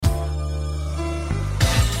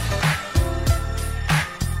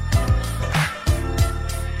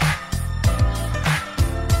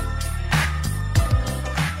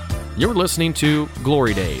You're listening to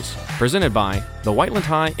Glory Days, presented by the Whiteland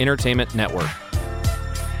High Entertainment Network.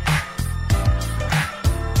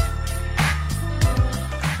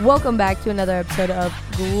 Welcome back to another episode of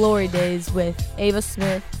Glory Days with Ava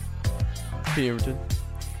Smith P. Emberton,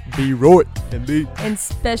 B. Roy, and B. and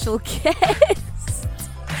special guest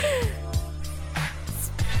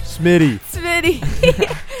Smitty.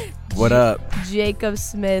 what up? Jacob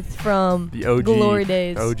Smith from The OG Glory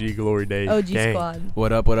Days. OG Glory Days. OG gang. squad.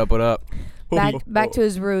 What up? What up? What up? Back to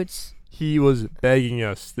his roots. He was begging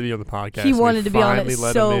us to be on the podcast. He wanted to be on it finally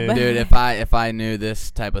let so him in. bad. Dude, if I knew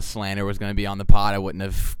this type of slander was going to be on the pod, I wouldn't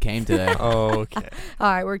have came today. Oh, okay.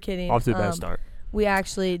 All right, we're kidding. Off to a bad start. We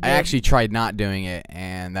actually did. I actually tried not doing it,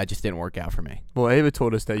 and that just didn't work out for me. Well, Ava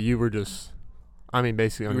told us that you were just,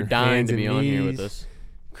 basically on You were your dying hands to and be on here with knees, us.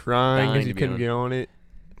 crying Dying because to you be couldn't on. get on it.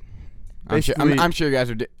 I'm sure you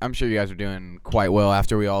guys are. I'm sure you guys are doing quite well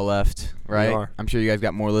after we all left, right? are. I'm sure you guys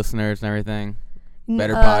got more listeners and everything.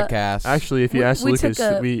 Better podcast. podcasts. Actually, if you ask we Lucas,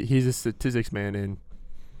 took he's a statistics man, and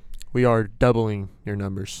we are doubling your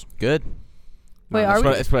numbers. Good. Wait, No, are we?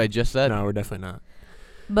 That's what I just said. No, we're definitely not.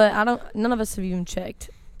 But none of us have even checked.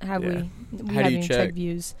 Have Yeah. we? We How do haven't you even check? checked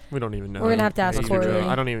views. We don't even know. We're gonna have to ask Maybe Corey.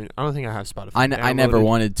 I don't think I have Spotify. I never downloaded.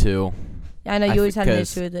 wanted to. I know you always had an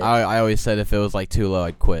 'cause issue with it. I always said if it was like too low,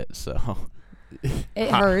 I'd quit. So It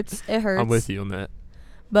hurts. It hurts. I'm with you on that.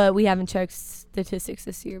 But we haven't checked statistics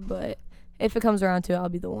this year. But if it comes around to it, I'll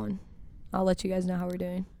be the one. I'll let you guys know how we're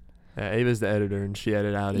doing. Ava's the editor, and she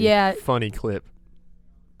edited out a Yeah. funny clip.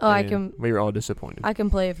 Oh, I and can We were all disappointed.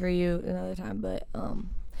 play it for you another time. But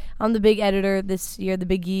I'm the big editor this year. The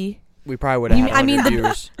big E. We probably would have had 100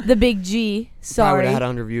 viewers. The big G. Probably would Sorry, have had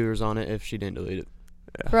 100 viewers on it if she didn't delete it.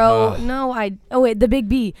 bro. No, Oh wait, the big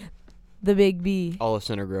B. The big B. All of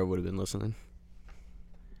Center Grove would have been listening.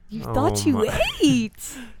 You Oh thought you my-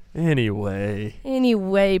 ate. Anyway,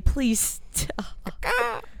 Please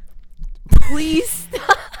stop. Please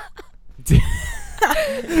stop.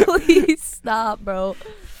 Please stop, bro.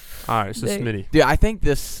 all right. So There- Smitty, dude, I think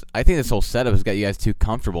this whole setup has got you guys too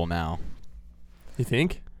comfortable now. you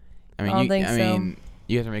think? I mean, I don't think so.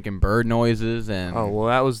 You guys are making bird noises and Oh well,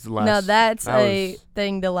 that was the last. No, that's that a was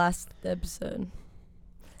thing. The last episode.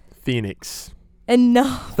 Phoenix.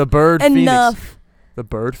 Enough. The bird. Enough. Phoenix. The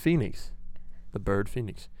bird Phoenix. The bird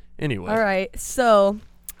Phoenix. Anyway. All right. So,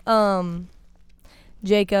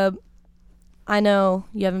 Jacob, I know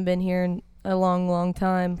you haven't been here in a long, long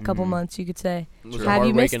time. Couple Mhm. months, you could say. Was it Have hard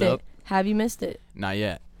you missed waking it? up? Have you missed it? not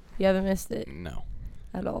yet. You haven't missed it No.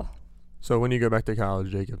 at all. So when you go back to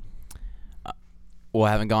college, Jacob? Well,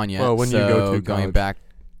 I haven't gone yet. Well, when you so go to going college. back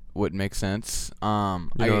wouldn't make sense. You know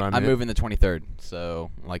what I I'm meant? moving the 23rd,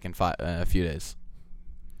 so like in a few days.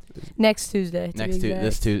 Next Tuesday.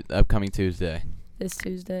 Upcoming Tuesday, This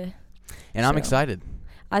Tuesday. and I'm So. excited.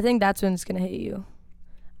 I think that's when it's gonna hit you.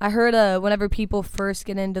 I heard whenever people first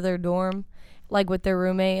get into their dorm, like with their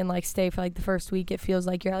roommate and like stay for like the first week, it feels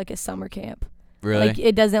like you're at like a summer camp. Really? Like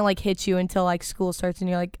it doesn't like hit you until like school starts and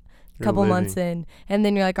you're like a couple months in, and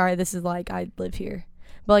then you're like, all right, this is like I live here.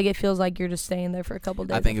 But like it feels like you're just staying there for a couple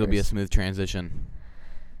days. I think at it'll be a first. smooth transition.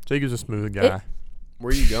 Jacob's a smooth guy. Where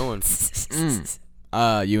are you going?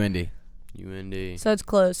 UND. UND. So it's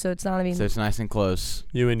close. So it's not even. So it's nice and close.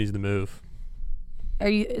 UND's the move.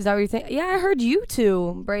 Is that what you're thinking? Yeah, I heard you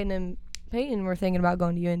two, Brayden and Peyton, were thinking about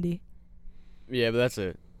going to UND. Yeah, but that's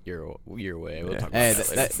a year away. We'll Yeah. talk about Hey, that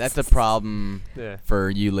later. that's a problem Yeah. for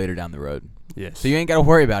you later down the road. Yes. So you ain't got to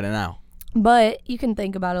worry about it now. But you can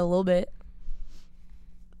think about it a little bit.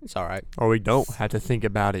 It's all right. Or we don't have to think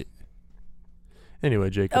about it. Anyway,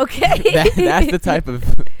 Jacob. Okay. That's the type of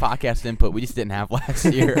podcast input we just didn't have last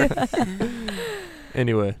year.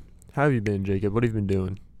 Anyway, how have you been, Jacob? What have you been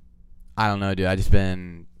doing? I don't know, dude. I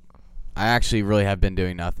actually really have been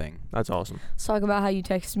doing nothing. That's awesome. Let's talk about how you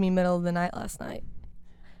texted me middle of the night last night.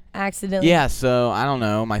 Accidentally. Yeah, so I don't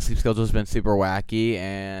know. My sleep schedule's been super wacky,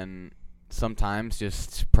 and sometimes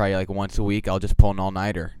just probably like once a week I'll just pull an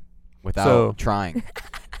all-nighter without trying.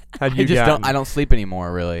 Have you gotten, I don't sleep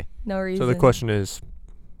anymore, really. No reason. So the question is,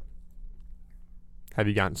 have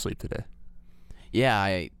you gotten sleep today? Yeah,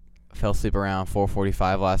 I fell asleep around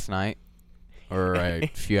 4:45 last night, or a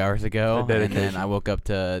few hours ago, and then I woke up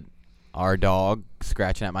to our dog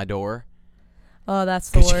scratching at my door. Oh, that's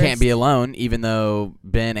the worst. Because she can't be alone, even though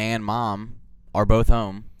Ben and Mom are both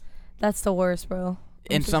home. That's the worst, bro.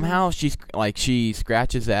 And somehow she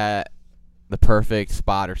scratches at the perfect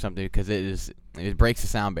spot or something because it breaks the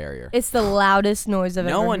sound barrier. It's the loudest noise I've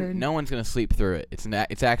ever heard. No one's gonna sleep through it.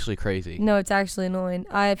 It's actually crazy. No, it's actually annoying.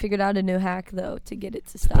 I figured out a new hack though to get it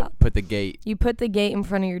to stop. Put the gate. You put the gate in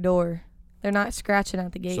front of your door. They're not scratching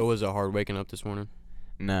at the gate. So was it hard waking up this morning?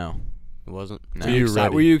 No. It wasn't. No.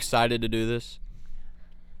 Were you excited to do this?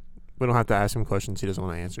 We don't have to ask him questions he doesn't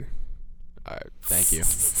want to answer. All right. Thank you.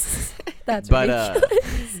 That's But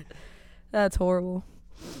ridiculous. That's horrible.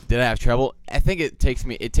 did I have trouble? I think it takes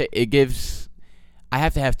me. It gives. I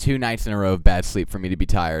have to have 2 nights in a row of bad sleep for me to be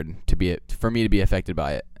tired, for me to be affected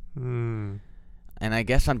by it. Mm. And I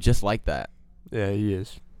guess I'm just like that. Yeah, he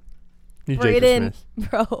is. You Brayden, Jacob Smith.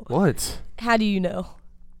 bro, What? how do you know?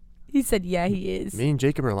 He said, yeah, he is. Me and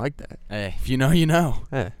Jacob are like that. Hey, if you know, you know.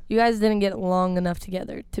 Yeah. You guys didn't get long enough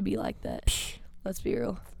together to be like that. Psh. Let's be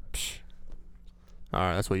real. Psh. All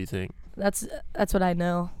right, that's what you think. That's what I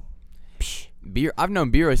know. Psh. I've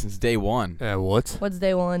known B-Roy since day one. Yeah, what? What's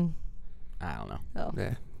day one? I don't know. Oh.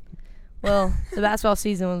 Yeah. Well, the basketball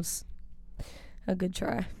season was a good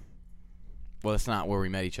try. Well, that's not where we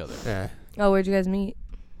met each other. Yeah. Oh, where'd you guys meet?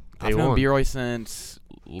 I've Day known one. B-Roy since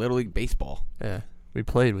Little League Baseball. Yeah. We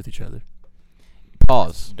played with each other.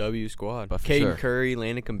 Pause. W squad. But for Caden sure. Curry,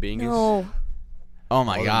 Landon Kumbingas. No. Oh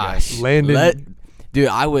my All them gosh. Landon. Dude,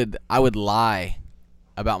 I would lie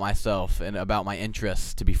about myself and about my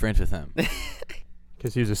interests to be friends with him.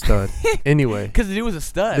 Because he was a stud. Anyway. Because the dude was a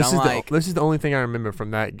stud. This is the only thing I remember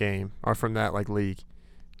from that game, or from that league.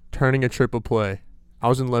 Turning a triple play. I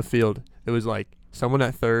was in left field. It was like someone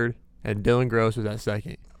at third, and Dylan Gross was at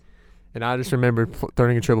second. And I just remember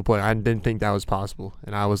turning a triple play. I didn't think that was possible.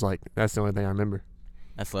 And I was like, that's the only thing I remember.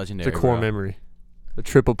 That's legendary. It's a core bro. memory. The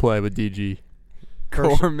triple play with DG.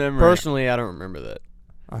 Core memory. Personally, I don't remember that.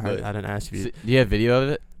 I didn't ask you. So, do you have video of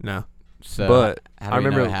it? No. So, But how do I we know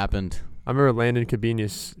remember it happened? I remember Landon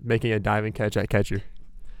Cabinas making a diving catch at catcher.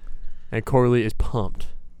 And Corley is pumped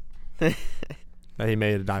that he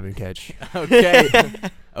made a diving catch. Okay.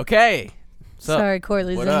 Okay. So, Sorry,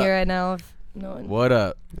 Courtney's what in up? here right now. If no one. what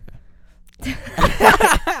up?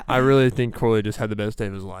 I really think Corley just had the best day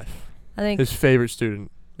of his life. I think His favorite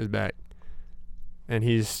student is back. And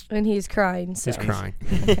he's when he's crying. So. crying.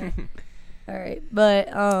 Okay. All right, but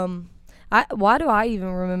why do I even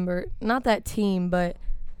remember not that team, but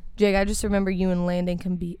Jake? I just remember you and Landon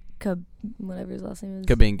whatever his last name is.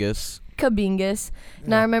 Kabingas.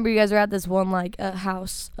 And I remember you guys were at this one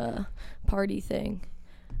house party thing.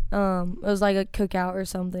 It was like a cookout or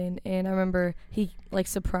something, and I remember he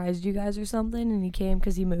surprised you guys or something, and he came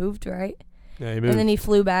because he moved, right? Yeah, he moved. And then he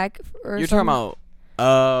flew back. You're talking about?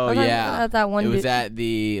 Oh I thought- yeah. I thought that one It was dude- at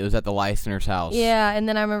the Leicester's house. Yeah, and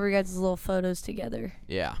then I remember you guys' little photos together.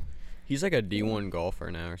 Yeah. He's like a D1 golfer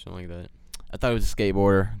now or something like that. I thought he was a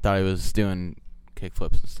skateboarder. I thought he was doing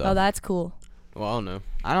kickflips and stuff. Oh, that's cool. Well, I don't know.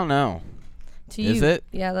 I don't know. To Is you, it?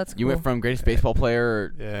 Yeah, that's cool. You went from greatest baseball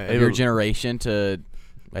player Yeah, of your generation to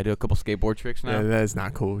I do a couple skateboard tricks now. Yeah, that is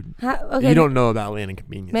not cool. Okay, You don't know about Landon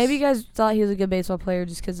Convenience. maybe you guys thought he was a good baseball player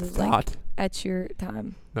just because it's Thought? at your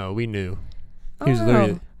time. No, we knew. I He was don't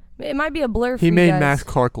literally. know. It might be a blur for He you made guys. Max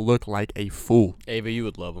Clark look like a fool. Ava, you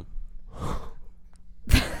would love him.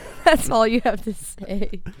 That's all you have to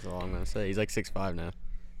say. That's all I'm gonna say. He's like 6'5" now.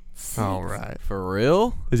 All right. For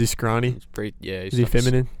real? Is he scrawny? He's pretty. Yeah. Is he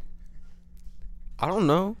feminine? I don't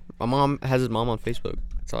know. My mom has his mom on Facebook.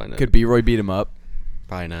 That's all I know. Could B-Roy beat him up?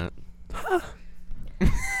 Probably not.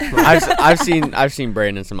 I've seen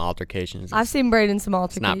Brayden in some altercations. I've seen Braden some It's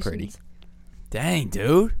altercations. not pretty. Dang,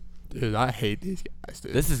 dude. Dude, I hate these guys,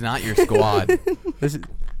 dude. This is not your squad.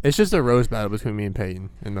 It's just a roast battle between me and Peyton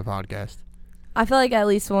in the podcast. I feel like at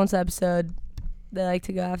least once episode, they like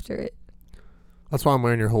to go after it. That's why I'm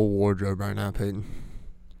wearing your whole wardrobe right now, Peyton.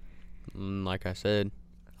 Like I said,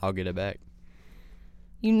 I'll get it back.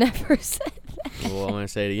 You never said that. Well, I'm gonna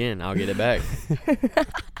say it again. I'll get it back.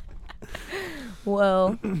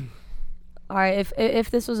 Well, all right. If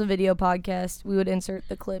this was a video podcast, we would insert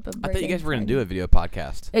the clip of. I thought you Braden guys were going to fighting. do a video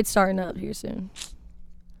podcast. It's starting up here soon.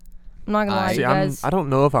 I'm not gonna lie, See, you guys. I don't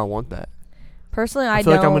know if I want that. Personally, I I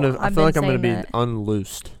feel don't. like I've I feel like been I'm gonna be saying that.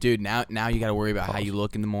 unloosed. Dude, now you got to worry about how you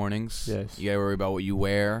look in the mornings. Yes. You got to worry about what you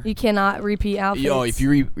wear. You cannot repeat outfits. Yo, if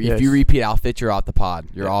you Yes. repeat outfits, you're off the pod.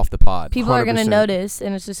 You're off the pod. people are gonna 100%. notice,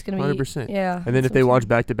 and it's just gonna be 100%. Yeah. And then that's if they what watch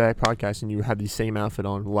back-to-back podcasts and you have the same outfit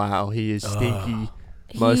on, wow, he is stinky, I'm saying.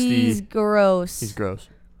 musty. He's gross. He's gross.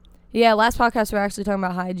 Yeah, last podcast we were actually talking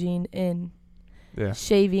about hygiene and Yeah.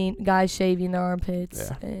 guys shaving their armpits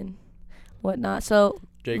Yeah. and whatnot. So,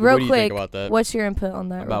 Jacob, real what do you quick, think about that? what's your input on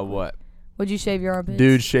that? real About quick? what? Would you shave your armpits?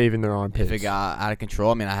 Dude shaving their armpits. If it got out of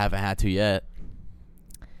control, I mean, I haven't had to yet.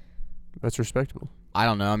 That's respectable. I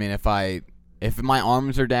don't know. I mean, if my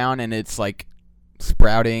arms are down and it's like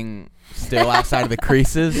sprouting still outside of the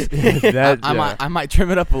creases, I might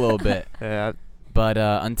trim it up a little bit. Yeah. But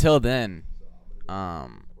until then, I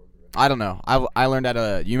don't know. I learned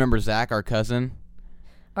you remember Zach, our cousin?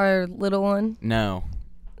 Our little one. No,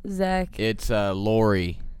 Zach. It's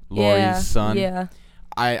Lori's son. Yeah.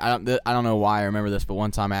 I don't know why I remember this, but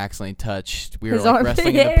one time I accidentally touched. We were His like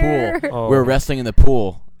wrestling in the pool. Oh. We were wrestling in the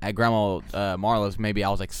pool at Grandma Marlowe's. Maybe I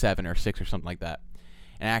was like 7 or 6 or something like that,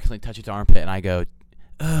 and I accidentally touched his armpit. And I go,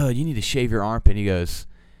 "Oh, you need to shave your armpit." And he goes,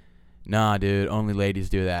 "Nah, dude, only ladies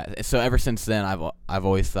do that." So ever since then, I've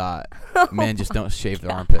always thought men just don't shave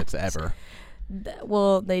their armpits ever.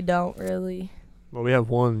 Well, they don't really. Well, we have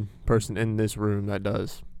one person in this room that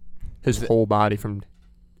does. His whole body from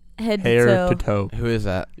Head hair to toe. to toe. Who is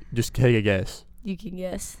that? Just take a guess. You can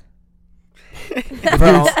guess.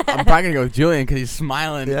 Bro, I'm probably gonna go with Julian because he's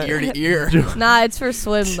smiling Yeah. ear to ear. Nah, it's for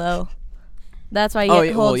swim though. That's why he Oh,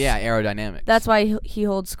 yeah, holds. well, yeah, aerodynamics. That's why he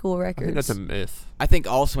holds school I records. think that's a myth. I think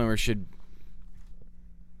all swimmers should.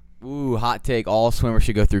 Ooh, hot take! All swimmers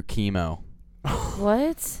should go through chemo,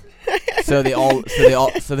 What? so they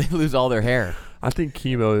lose all their hair. I think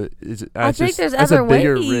chemo is. I think there's that's other a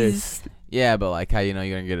bigger ways. risk. Yeah, but like, how you know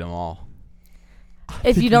you're gonna get them all? If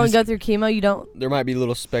think you you don't just- go through chemo, you don't. There might be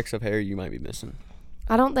little specks of hair you might be missing.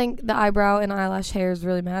 I don't think the eyebrow and eyelash hairs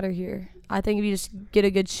really matter here. I think if you just get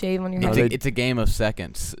a good shave on your It's head. a game of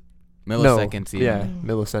seconds, No, milliseconds. Even. yeah,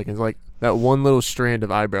 milliseconds. Like that one little strand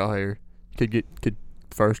of eyebrow hair could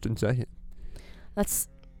first and second. That's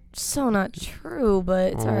so not true,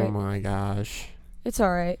 but it's Oh alright. my gosh, It's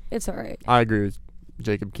alright. It's alright. I agree with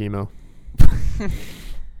Jacob Chemo.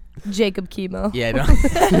 Jacob Chemo. Yeah,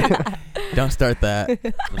 don't start that.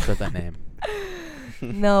 Don't start that name.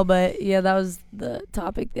 No, but yeah, that was the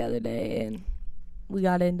topic the other day, and we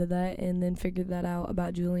got into that and then figured that out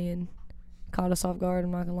about Julian. Caught us off guard,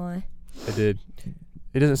 I'm not gonna lie. I did.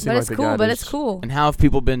 It doesn't seem But like it's the cool, guy but that's- it's cool. And how have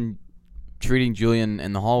people been treating Julian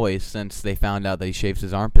in the hallways since they found out that he shaves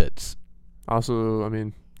his armpits? Also, I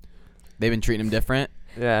mean, They've been treating him different,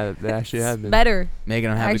 yeah, they actually have been. Better. making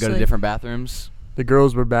him have to go to Actually- different bathrooms, The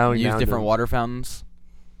girls were bowing use down. different to water fountains,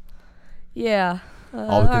 Yeah.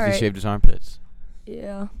 all because alright. he shaved his armpits.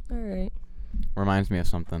 Yeah. Alright. Reminds me of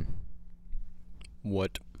something.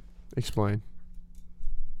 What? Explain.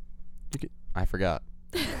 I forgot.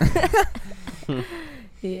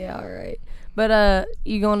 Yeah, alright. But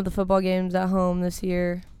you going to the football games at home this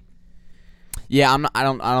year? Yeah, I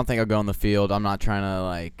don't think I'll go on the field. I'm not trying to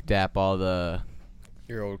like dap all the.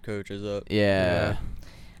 Your old coach is up. Yeah.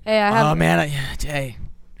 Hey, I have Oh man, Jay,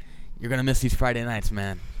 you're gonna miss these Friday nights,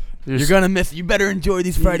 man. You're Just- gonna miss. You better enjoy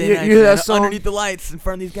these Friday You nights. hear that man. song? Underneath the lights in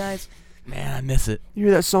front of these guys. Man, I miss it. You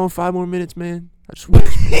hear that song? 5 more minutes, man. I just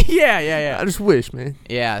wish. yeah. I just wish, man.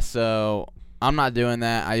 Yeah, so I'm not doing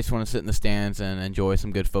that. I just want to sit in the stands and enjoy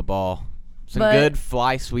some good football. Some But- good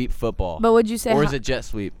fly sweep football. But would you say Or is it jet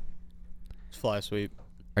sweep? It's fly sweep.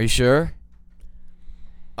 Are you sure?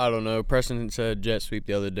 I don't know. Preston said jet sweep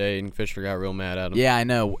the other day, and Fisher got real mad at him. Yeah, I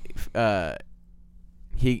know.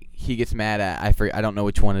 He gets mad at I don't know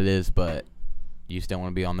which one it is, but you just don't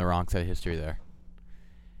want to be on the wrong side of history there.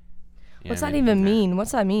 You What's know what that I mean? even mean?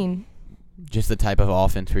 What's that mean? Just the type of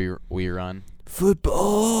offense we run.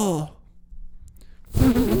 Football.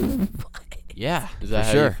 Yeah, Is that for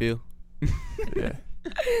how sure. you feel? Yeah.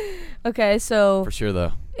 Okay, so For sure,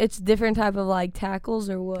 though. it's different type of like tackles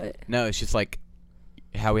or what? No, it's just like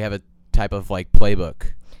how we have a type of like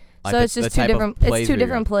playbook. Like So the- it's just the two type of different. plays It's two we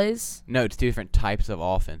different run. plays No, it's two different types of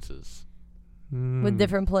offenses. with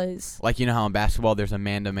different plays. Like, you know how in basketball there's a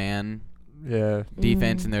man-to-man Yeah.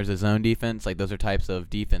 defense Mhm. and there's a zone defense? Like, those are types of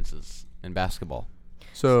defenses in basketball.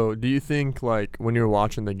 So, do you think, like, when you're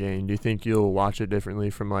watching the game, do you think you'll watch it differently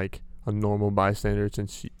from, like, a normal bystander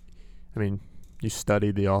since, you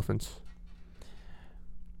studied the offense?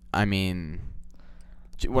 I mean,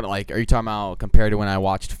 what, like, are you talking about compared to when I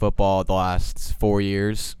watched football the last 4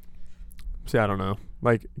 years? See, I don't know.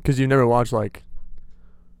 Like, because you never watched, like,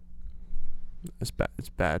 it's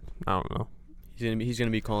bad. I don't know. He's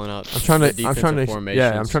gonna be calling out. I'm trying the to, defensive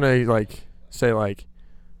formations. I'm trying to, like, say, like,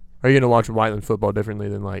 are you going to watch Whiteland football differently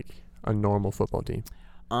than, like, a normal football team?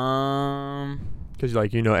 Because,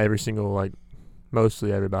 like, you know every single, like,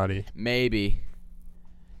 mostly everybody. Maybe.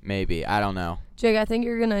 I don't know. Jake, I think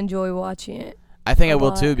you're gonna enjoy watching it. I think A I will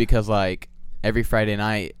lot. too because, like, every Friday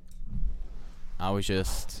night, I was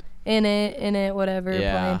just In it, whatever.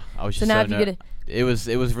 yeah. Playing. I was So just now so if you get it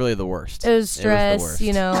was really the worst. it was the stress, worst.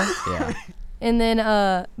 you know. Yeah, And then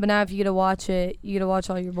but now if you get to watch it, you get to watch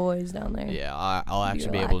all your boys down there. yeah. I'll Be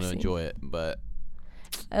actually be able to relaxing. enjoy it, but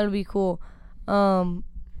That'll be cool.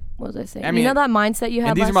 What was I saying? I You mean, know that mindset you had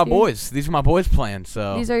and these are last my year? boys. These are my boys playing.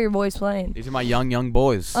 So These are your boys playing. these are my young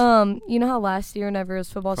boys. You know how last year whenever it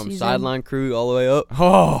was football From season, sideline crew all the way up.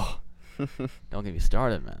 Oh, don't get me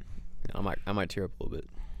started, man. I might tear up a little bit.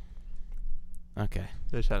 Okay.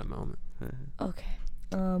 Just had a moment. Okay.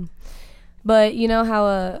 But you know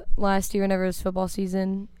how last year, whenever it was football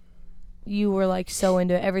season, you were like so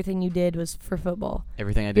into it. Everything you did was for football.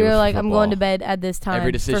 Everything I did You was were like, for I'm football. going to bed at this time. Every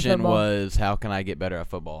for decision football. was, how can I get better at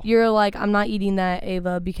football? You're like, I'm not eating that,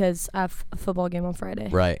 Ava, because I have a football game on Friday.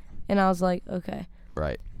 Right. And I was like, okay.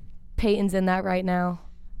 Right. Peyton's in that right now.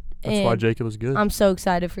 That's why Jacob was good. I'm so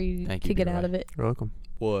excited for you Thank to you, get you're out right. of it. You're welcome.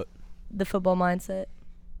 What? The football mindset.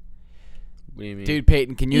 What do you mean? Dude,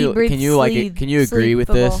 Peyton, can you Eat, breathe, sleep, can you agree sleep, with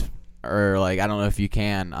football. this? Or like, I don't know if you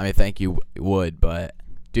can. I mean, I think you would, but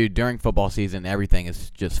dude, during football season, everything is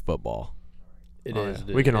just football. It Oh, is. yeah.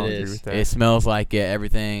 Dude. We can all It agree is. with that. It smells like it.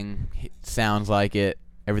 Everything sounds like it.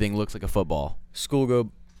 Everything looks like a football. School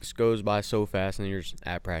goes by so fast, and you're just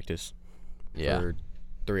at practice Yeah. for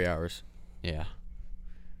 3 hours. Yeah.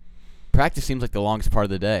 Practice seems like the longest part of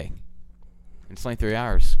the day. It's only 3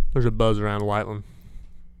 hours. There's a buzz around Whiteland.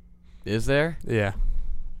 Is there? Yeah.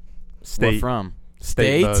 Where State. from?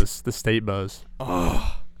 State State? buzz. The state buzz.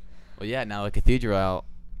 Oh. Well, yeah. Now the cathedral out.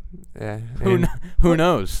 Yeah. Who and who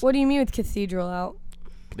knows? What do you mean with Cathedral out?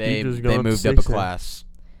 They Cathedral's going up to moved up a 6A. class.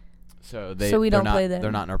 So So we they're don't not, play there.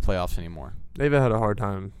 They're not in our playoffs anymore. They've had a hard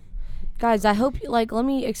time. Guys, I hope, let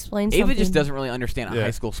me explain something. Ava just doesn't really understand Yeah.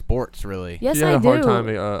 high school sports, really. Yes, she I had do. a hard time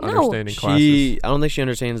understanding classes. I don't think she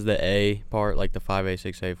understands the A part, like the 5A,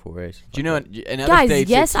 6A, 4A. Do you know in other Guys, states?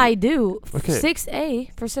 yes, I do. Okay.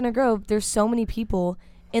 6A for Center Grove, there's so many people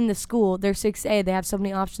in the school. They're 6A. They have so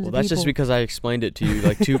many options Well, of that's people. just because I explained it to you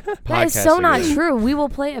like 2 podcasts That is so not ago. true. We will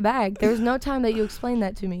play it back. There was no time that you explained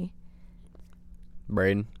that to me.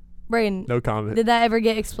 Braden. Braden, No comment. did that ever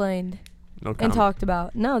get explained No and comment. talked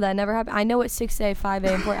about? No, that never happened. I know what 6A,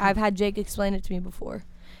 5A, and 4A. I've had Jake explain it to me before.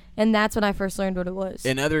 And that's when I first learned what it was.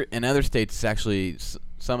 In other states, it's actually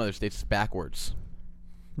some other states it's backwards.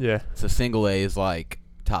 Yeah. So single A is like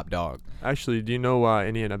top dog. Actually, do you know why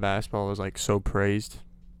Indiana basketball was like so praised?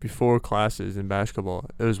 Before classes in basketball,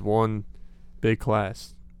 it was one big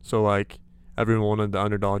class. So like everyone wanted the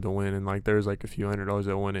underdog to win, and like there was like a few underdogs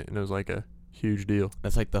that won it, and it was like a huge deal.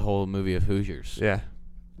 That's like the whole movie of Hoosiers. Yeah.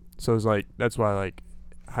 So it's like that's why like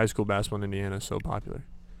high school basketball in Indiana is so popular.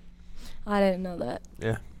 I didn't know that.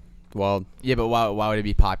 Yeah. Wild. Yeah, but why would it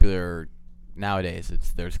be popular nowadays?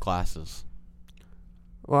 There's classes.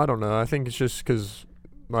 Well, I don't know. I think it's just because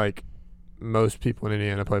like most people in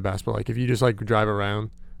Indiana play basketball. Like if you just like drive around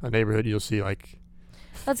a neighborhood, you'll see like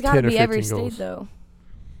That's got to 10 or be every 15 goals. state, though.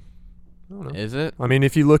 I don't know. Is it? I mean,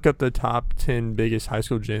 if you look up the top 10 biggest high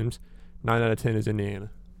school gyms, 9 out of 10 is Indiana.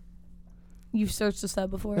 You've searched this up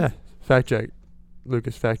before? Yeah. Fact check.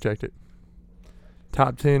 Lucas fact checked it.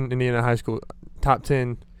 Top 10 Indiana high school. Top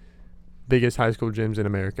 10 biggest high school gyms in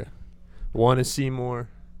America. 1 is Seymour.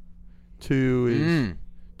 2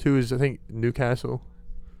 is I think Newcastle.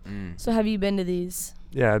 So have you been to these?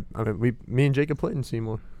 Yeah, I mean me and Jacob played in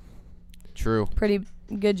Seymour. True. Pretty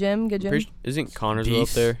good gym? Good gym? Isn't Connorsville up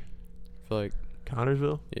Dece. there? I feel like,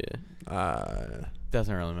 Connorsville? yeah.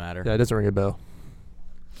 Doesn't really matter. Yeah, it doesn't ring a bell.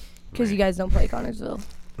 Because you guys don't play Connorsville.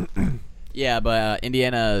 Yeah, but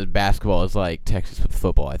Indiana basketball is like Texas with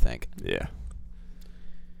football, I think. Yeah.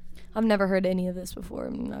 I've never heard any of this before.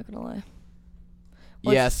 I'm not going to lie.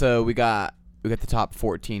 Yeah, so we got the top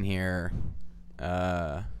 14 here.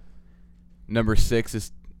 Number 6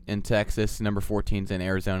 is in Texas, number 14 is in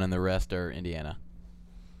Arizona, and the rest are Indiana.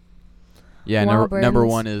 Yeah, Wow, number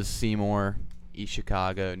Brandon's- 1 is Seymour, East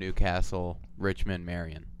Chicago, Newcastle, Richmond,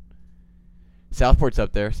 Marion. Southport's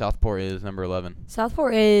up there. Southport is number 11.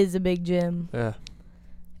 Southport is a big gym. Yeah.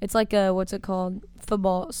 It's like a, what's it called?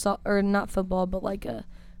 Football, or not football, but like a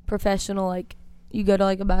professional, like you go to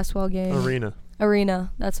like a basketball game.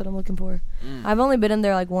 Arena. That's what I'm looking for. I've only been in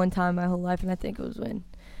there like one time my whole life, and I think it was when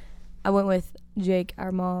I went with Jake,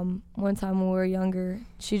 our mom, one time when we were younger.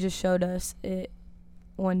 She just showed us it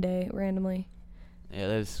one day randomly. Yeah,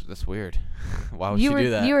 that's weird. Why would she do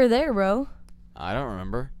that? You were there, bro. I don't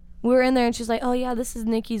remember. We were in there, and she's like, "Oh yeah, this is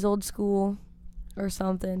Nikki's old school, or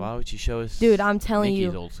something." Why would she show us? Dude, I'm telling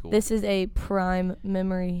Nikki's you, old school? this is a prime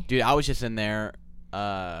memory. Dude, I was just in there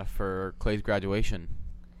for Clay's graduation.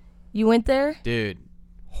 You went there? Dude,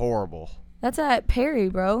 horrible. That's at Perry,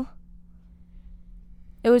 bro.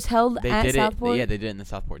 It was held They at did Southport. Yeah, they did it in the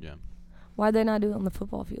Southport gym. Why'd they not do it on the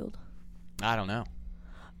football field? I don't know.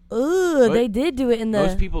 Ugh, But they did do it in the.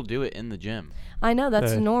 Most people do it in the gym. I know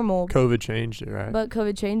that's normal, COVID changed it, right? but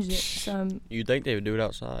COVID changed it. So You'd think they would do it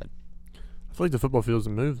outside. I feel like the football field's a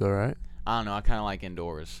move, though, right? I don't know. I kind of like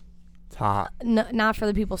indoors. It's hot. not for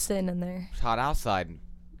the people sitting in there. It's hot outside.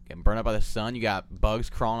 Getting burned up by the sun. You got bugs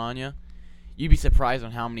crawling on you. You'd be surprised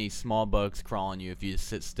on how many small bugs crawl on you if you just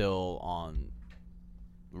sit still on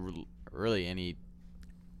really any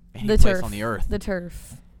any The place turf. on the earth. The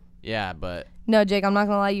turf. Yeah, but No, Jake, I'm not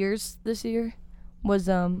gonna lie. Yours this year was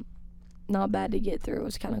not bad to get through. It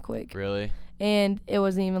was kind of quick, really, and it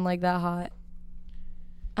wasn't even like that hot.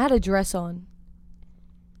 I had a dress on,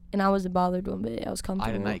 and I wasn't bothered one bit. I was comfortable.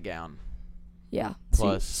 I had a nightgown. Yeah.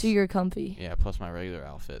 Plus- so you're comfy. Yeah, plus my regular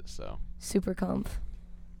outfit. So, Super comf.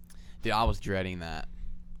 dude, I was dreading that.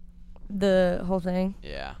 The whole thing.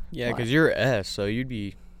 Yeah. Yeah, Why? because you're S, so you'd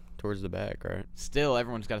be towards the back, right? Still,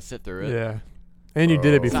 everyone's got to sit through it. Yeah. And you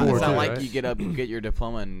did it It's before, not, it's not too, like right? you get up, get your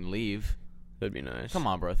diploma, and leave. That'd be nice. Come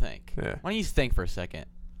on, bro. Think. Yeah. Why don't you think for a second?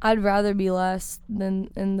 I'd rather be last than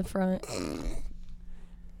in the front.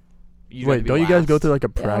 You'd rather Wait, be don't you guys go last. through like a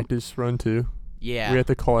practice run too? Yeah. We have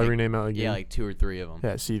to call every Like- name out again. Yeah, like 2 or 3 of them.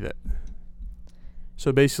 Yeah, see that.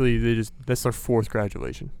 So basically, that's their 4th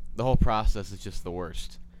graduation. The whole process is just the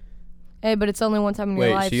worst. Hey, but it's only one time in your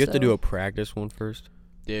Wait, life. so you have to do a practice one first?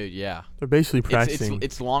 Dude, yeah. They're basically practicing.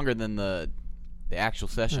 It's longer than the actual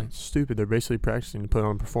Yeah, session. it's stupid. They're basically practicing to put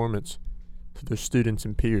on a performance to their students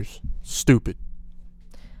and peers. Stupid.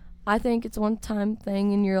 I think it's a one-time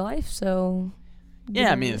thing in your life, so.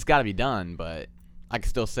 Yeah, I mean, it's got to be done, but I can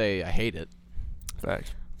still say I hate it.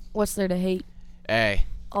 Facts. What's there to hate? Hey,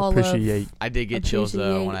 All Appreciate. I did get chills,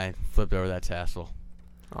 though, when I Appreciate. flipped over that tassel.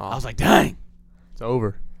 Aw, I was like, dang, it's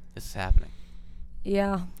over. this is happening.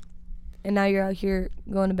 Yeah. And now you're out here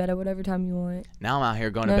going to bed at whatever time you want. Now I'm out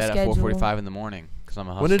here going to No bed schedule. at 4:45 in the morning because I'm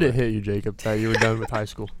a hustler. When did it hit you, Jacob, that you were done with high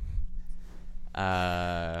school?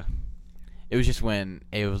 It was just when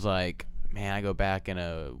it was like, man, I go back in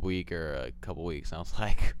a week or a couple weeks, and I was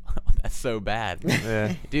like, that's so bad, Yeah.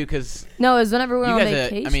 dude. Because No, it was whenever we were you on guys,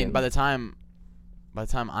 vacation. I mean, by the time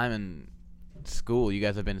I'm in school, you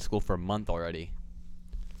guys have been in school for a month already.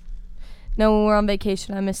 No, when we were on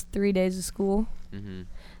vacation, I missed 3 days of school. Mm-hmm.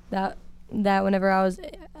 That whenever I was,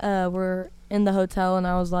 we're in the hotel, and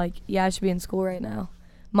I was like, yeah, I should be in school right now.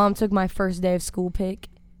 Mom took my first day of school pic.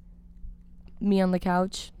 Me on the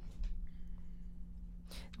couch.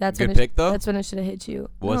 That's Good when pick, though? That's when it should have hit you.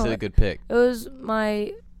 Was No, it a good pick? It was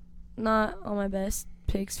not all my best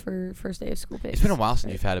picks for first day of school picks. It's been a while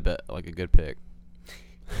since you've had a good pick.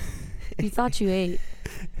 You thought you ate.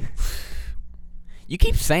 You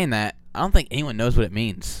keep saying that. I don't think anyone knows what it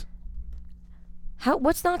means.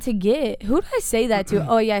 What's not to get? Who did I say that to?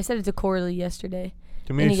 Oh yeah, I said it to Corley yesterday.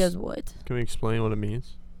 Can we And he goes, "What? Can we explain what it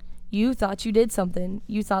means? You thought you did something.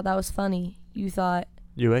 You thought that was funny. You thought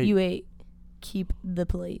You ate. you ate. Keep the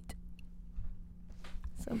plate."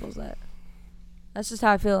 Simple as that. That's just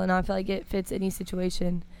how I feel, and I feel like it fits any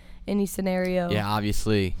situation, any scenario. Yeah,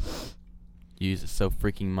 obviously. You use it so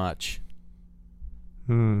freaking much.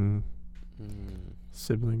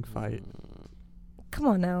 Sibling fight. Come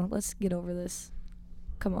on now, let's get over this.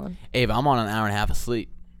 Come on. Abe, I'm on an hour and a half of sleep.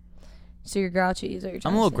 So you're grouchy, is what you're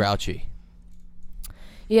trying I'm a to little say. grouchy.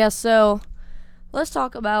 Yeah, so let's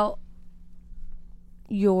talk about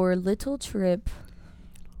your little trip.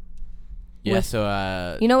 Yeah, With-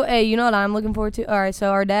 so You know what I'm looking forward to? All right,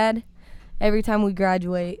 so our dad, every time we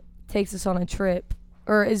graduate, takes us on a trip,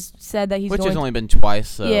 or is said that he's which going. has only been twice.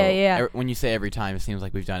 So Yeah. when you say every time, it seems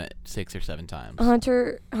like we've done it 6 or 7 times.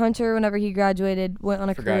 Hunter, whenever he graduated, went on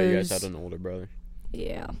a Forgot you guys cruise. had an older brother.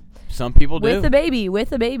 Yeah, Some people do. with a baby.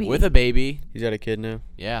 With a baby. He's got a kid now.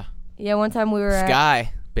 Yeah. Yeah, one time we were at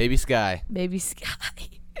Sky. Baby Sky. Baby Sky.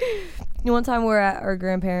 One time we're at our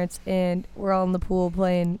grandparents and we're all in the pool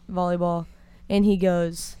playing volleyball, and he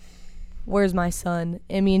goes, "Where's my son?"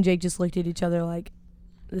 And me and Jake just looked at each other like,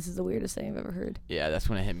 this is the weirdest thing I've ever heard. Yeah, that's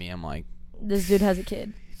when it hit me. I'm like, This dude has a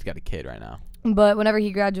kid. he's got a kid right now. But whenever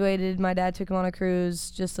he graduated, my dad took him on a cruise,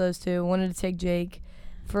 just those two. Wanted to take Jake.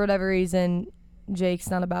 For whatever reason, Jake's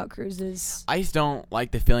not about cruises. I just don't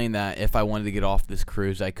like the feeling that if I wanted to get off this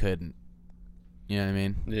cruise, I couldn't. You know what I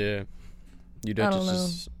mean? Yeah. You'd I have to don't know.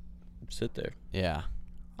 just sit there. Yeah.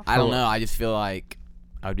 I don't know. I just feel like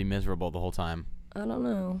I would be miserable the whole time. I don't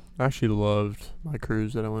know. I actually loved my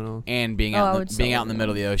cruise that I went on. And being Oh, I out would being so out in the middle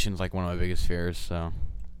of the ocean is like one of my biggest fears. So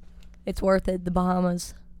It's worth it. The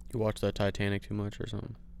Bahamas. You watched that Titanic too much or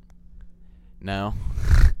something? no,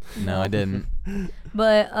 no, I didn't.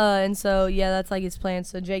 But, and so, yeah, that's like his plan.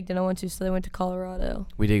 So Jake didn't want to, so they went to Colorado.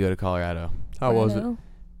 We did go to Colorado. How was it? Colorado.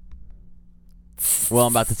 Well,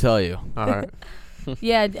 I'm about to tell you. All right.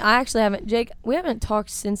 Yeah, I actually haven't. Jake, we haven't talked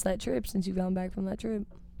since that trip, since you've gone back from that trip.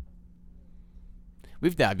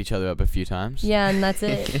 We've dabbed each other up a few times. Yeah, and that's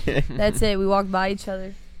it. That's it. We walked by each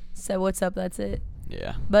other, said, "What's up?" That's it.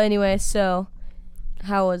 Yeah. But anyway, so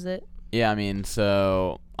how was it? Yeah, I mean,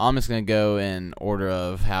 so I'm just going to go in order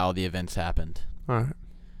of how the events happened. All right.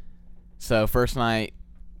 So first night,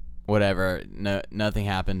 whatever. No, nothing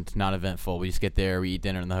happened. Not eventful. We just get there. We eat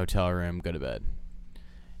dinner in the hotel room. Go to bed.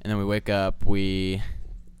 And then we wake up.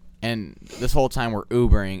 And this whole time we're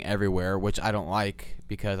Ubering everywhere, which I don't like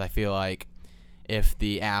because I feel like if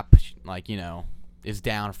the app, like, you know, is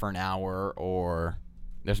down for an hour or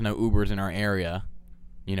there's no Ubers in our area,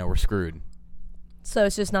 you know, we're screwed. So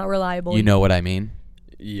it's just not reliable. You know what I mean?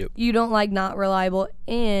 Yep. You don't like not reliable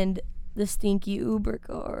and the stinky Uber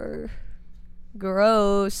car.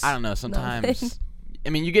 Gross. I don't know. Sometimes, Nothing. I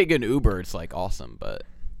mean, you get good Uber, it's like awesome, but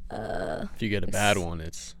If you get a bad one,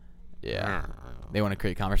 it's yeah, they want to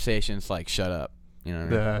create conversations. Like, shut up. You know what I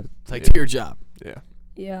mean? Yeah. It's like, do your job. Yeah.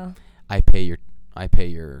 Yeah. I pay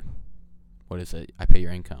your, what is it? I pay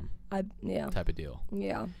your income Yeah. type of deal.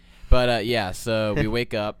 Yeah. But yeah, so we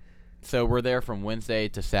wake up. So we're there from Wednesday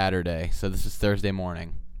to Saturday. So this is Thursday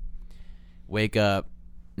morning. Wake up,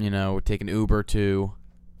 you know, we're taking Uber to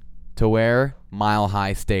where? Mile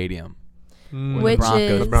High Stadium. Mm. Which Broncos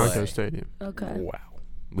is The Broncos play. Stadium. Okay. wow.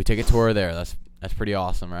 We take a tour there. That's pretty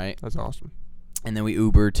awesome, right? That's awesome. And then we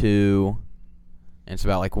Uber to, and it's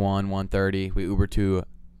about like 1:30. We Uber to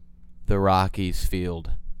the Rockies field.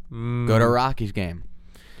 Go to a Rockies game.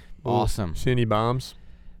 Awesome. See any bombs?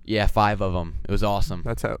 Yeah, 5 of them. It was awesome.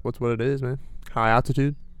 That's what it is, man. High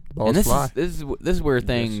altitude. The balls And this fly. is where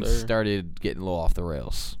things sir. started getting a little off the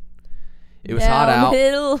rails. It was hot out.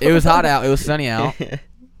 Downhill. It was hot out. It was sunny out.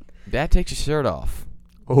 Dad takes his shirt off.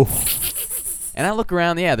 Oh. And I look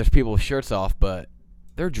around, yeah, there's people with shirts off, but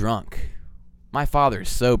they're drunk. My father is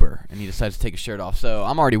sober, and he decides to take his shirt off, so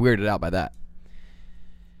I'm already weirded out by that.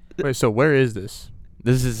 Wait, so where is this?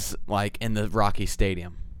 This is, like, in the Rocky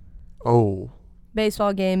Stadium. Oh.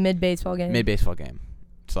 Baseball game, mid-baseball game. Mid-baseball game.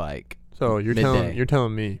 It's like, So you're Midday.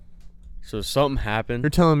 telling me. So something happened. You're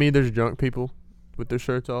telling me there's drunk people with their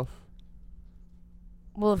shirts off?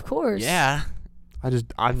 Well, of course. yeah. I've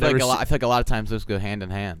I feel never like a lot of times those go hand in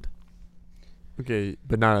hand. Okay,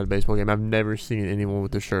 but not at a baseball game. I've never seen anyone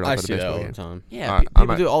with their shirt off I at a see that baseball all game. the time. Yeah, Alright,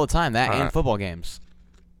 people do it all the time, that and Alright. football games.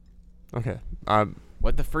 Okay.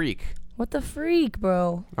 What the freak? What the freak,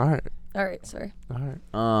 bro? All right. All right, sorry. All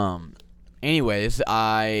right. Anyways,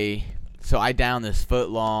 I downed this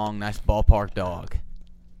foot-long, nice ballpark dog.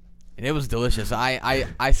 And it was delicious.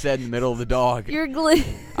 I said in the middle of the dog, You're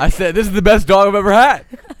I said, this is the best dog I've ever had.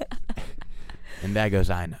 And Dad goes,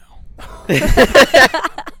 I know.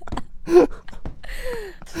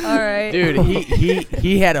 All right. Dude,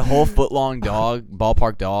 he had a whole foot-long dog,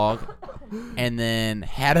 ballpark dog, and then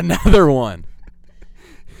had another one.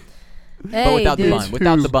 Hey, But without dude. the bun.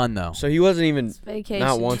 Without the bun, though. So he wasn't even It's vacation.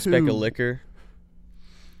 not one speck Two. of liquor.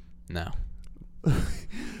 No.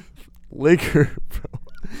 Liquor, bro.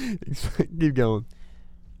 Keep going.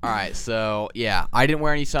 All right, so, yeah, I didn't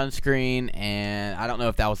wear any sunscreen, and I don't know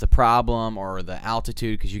if that was the problem or the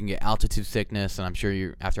altitude, because you can get altitude sickness, and I'm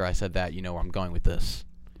sure after I said that, you know where I'm going with this.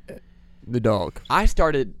 The dog. I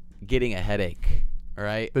started getting a headache, all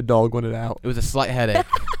right? The dog wanted out. It was a slight headache.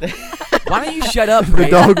 Why don't you shut up, The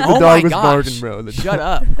Peyton? dog- the Oh dog my was gosh. barking, bro. The Shut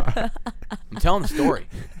dog- up. I'm telling the story.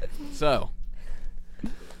 So.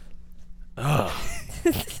 Ugh.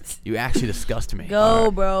 You actually disgust me.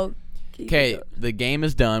 Go, bro. Keep Okay, it going. the game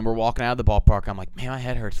is done. We're walking out of the ballpark. I'm like, man, my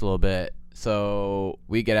head hurts a little bit. So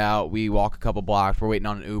we get out. We walk a couple blocks. We're waiting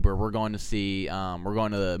on an Uber. We're going to see. We're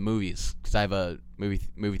going to the movies because I have a movie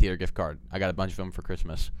theater gift card. I got a bunch of them for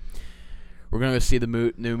Christmas. We're going to go see the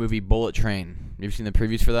new movie Bullet Train. You ever seen the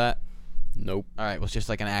previews for that? Nope. All right, well, it's just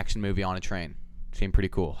like an action movie on a train. Seemed pretty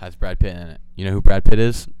cool. Has Brad Pitt in it. You know who Brad Pitt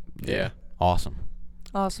is? Yeah. Awesome.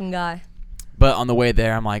 Awesome guy. But on the way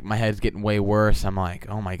there, I'm like, my head's getting way worse. I'm like,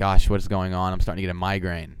 oh my gosh, what is going on? I'm starting to get a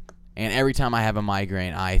migraine. And every time I have a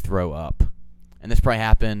migraine, I throw up. And this probably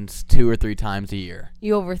happens 2 or 3 times a year.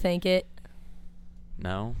 You overthink it.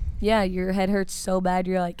 No? Yeah, your head hurts so bad.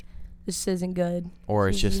 You're like, this isn't good. Or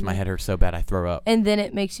it's just my head hurts so bad I throw up. And then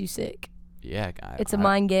it makes you sick. Yeah. It's a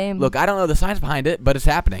mind game. Look, I don't know the science behind it, but it's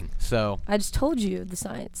happening. So, I just told you the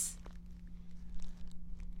science.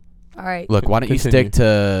 All right. look, why don't you Continue. stick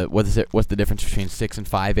to what's the difference between 6 and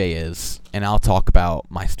 5A is, and I'll talk about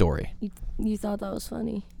my story. You thought that was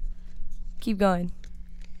funny. Keep going.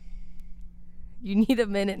 You need a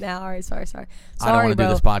minute now. All right, sorry. I don't want to do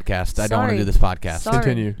this podcast. I don't want to do this podcast. Sorry.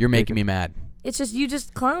 Continue. You're making me mad. It's just you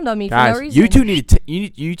just clowned on me Guys, for no reason. You two need to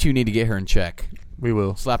you two need to get her in check. We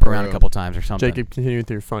will. Slap her around a Bro. couple times or something. Jacob, continue with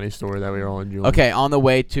your funny story that we were all enjoying. Okay, on the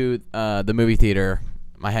way to the movie theater,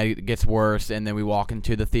 my head gets worse, and then we walk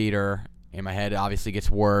into the theater, and my head obviously gets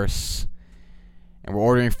worse. And we're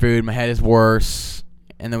ordering food, my head is worse.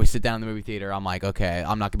 And then we sit down in the movie theater. I'm like, okay,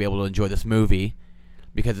 I'm not going to be able to enjoy this movie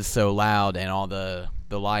because it's so loud and all the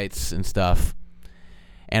lights and stuff.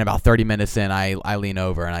 And about 30 minutes in, I lean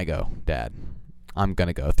over and I go, Dad, I'm going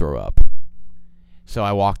to go throw up. So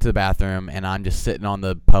I walk to the bathroom, and I'm just sitting on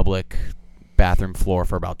the public bathroom floor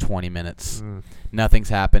for about 20 minutes. Nothing's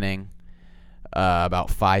happening. About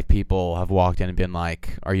 5 people have walked in and been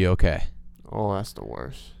like, are you okay? Oh, that's the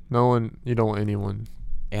worst. No one, you don't want anyone.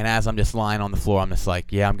 And as I'm just lying on the floor, I'm just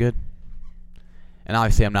like, yeah, I'm good. And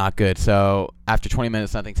obviously I'm not good. So after 20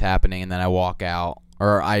 minutes, nothing's happening, and then I walk out.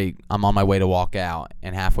 Or I'm on my way to walk out,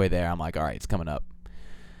 and halfway there, I'm like, all right, it's coming up.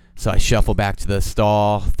 So I shuffle back to the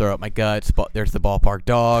stall, throw up my guts. There's the ballpark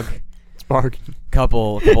dog. It's barking.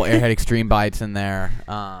 Couple Airhead Extreme bites in there.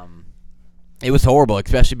 It was horrible,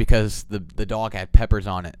 especially because the dog had peppers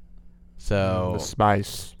on it. So the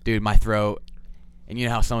spice. Dude, my throat, and you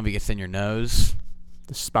know how some of it gets in your nose?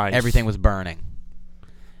 The spice. Everything was burning.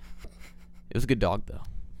 It was a good dog, though.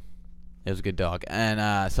 It was a good dog.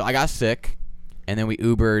 And so I got sick. And then we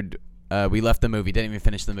Ubered. We left the movie. Didn't even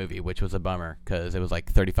finish the movie, which was a bummer because it was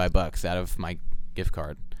like $35 out of my gift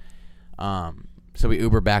card. So we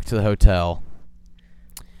Ubered back to the hotel.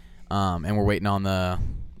 And we're waiting on the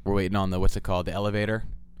what's it called? The elevator.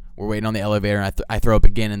 We're waiting on the elevator, and I throw up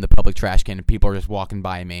again in the public trash can, and people are just walking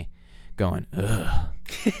by me, going, ugh.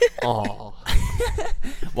 Oh.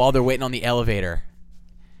 While they're waiting on the elevator,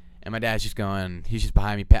 and my dad's just going. He's just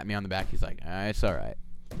behind me, patting me on the back. He's like, all right, it's all right.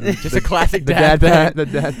 Just a classic dad pat. The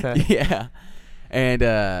dad pat. Yeah. And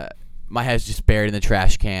my head's just buried in the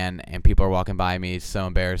trash can, and people are walking by me. It's so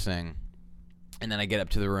embarrassing. And then I get up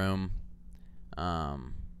to the room. I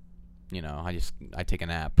take a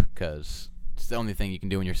nap because it's the only thing you can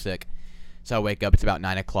do when you're sick. So I wake up. It's about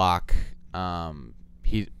 9 o'clock.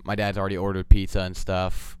 My dad's already ordered pizza and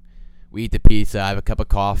stuff. We eat the pizza. I have a cup of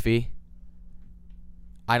coffee.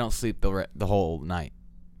 I don't sleep the whole night.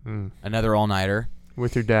 Another all-nighter.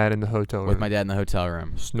 With your dad in the hotel room. With my dad in the hotel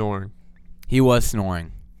room. Snoring. He was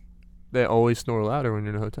snoring. They always snore louder when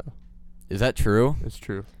you're in a hotel. Is that true? It's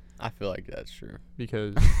true. I feel like that's true.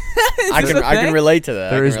 Because I can relate to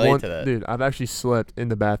that. there is relate one to that. dude. I've actually slept in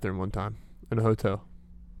the bathroom one time in a hotel.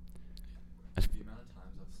 The amount of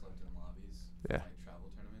times I've slept in lobbies Yeah. at like travel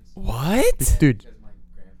tournaments. What? Dude, Because my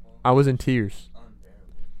grandpa. I was in tears.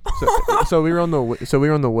 Unbearable. So we were on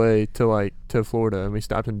the way to Florida, and we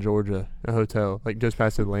stopped in Georgia, a hotel like just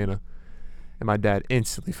past Atlanta, and my dad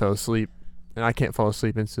instantly fell asleep, and I can't fall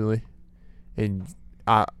asleep instantly, and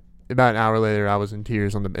about an hour later I was in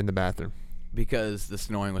tears in the bathroom. Because the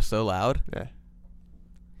snoring was so loud? Yeah.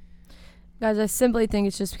 Guys, I simply think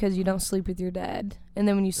it's just because you don't sleep with your dad, and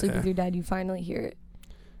then when you sleep with your dad, you finally hear it,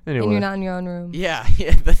 Anyway, and you're not in your own room. Yeah,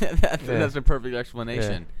 that's a perfect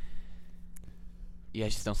explanation. You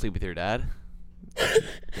guys just don't sleep with your dad?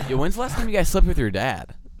 Yo, when's the last time you guys slept with your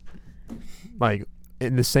dad? like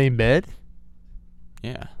in the same bed.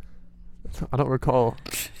 Yeah. I don't recall.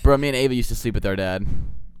 Bro, me and Ava used to sleep with our dad.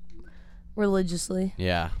 Religiously.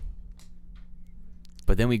 Yeah.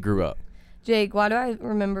 But then we grew up. Jake, why do I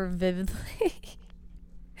remember vividly?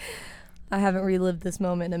 I haven't relived this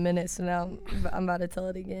moment in a minute, so now I'm about to tell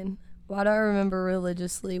it again. Why do I remember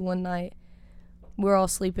religiously one night we were all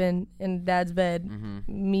sleeping in Dad's bed,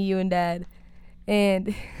 me, you, and Dad, and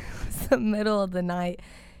it was the middle of the night,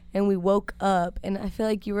 and we woke up, and I feel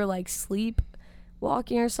like you were like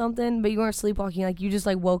sleepwalking or something, but you weren't sleepwalking. Like you just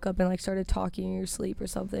like woke up and like started talking in your sleep or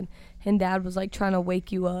something, and Dad was like trying to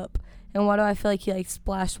wake you up. And why do I feel like he like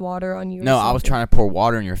splashed water on you? No, I was trying to pour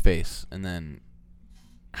water in your face, and then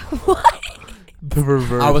What? The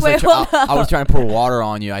reverse. I was Wait, like, hold I was up. trying to pour water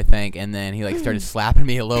on you, I think, and then he like started slapping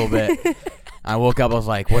me a little bit. I woke up, I was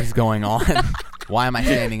like, what is going on? Why am I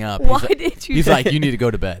standing up? Why did you? He's like, you need to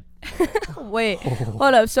go to bed. Wait,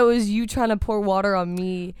 hold up. So it was you trying to pour water on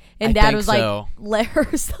me, and I Dad think was so. like, let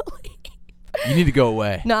her sleep. You need to go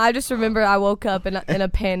away. No, I just remember I woke up in a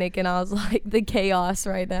panic, and I was like, the chaos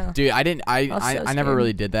right now. Dude, I was so never scared.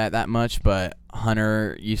 really did that much, but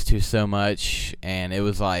Hunter used to so much, and it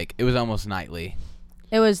was almost nightly.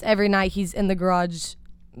 It was every night he's in the garage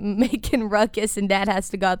making ruckus, and Dad has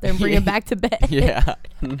to go out there and bring him back to bed. Yeah.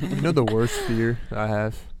 You know the worst fear I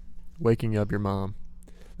have? Waking up your mom.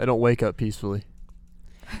 They don't wake up peacefully.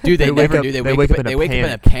 Dude, they wake never up- do. they wake up in a They wake up in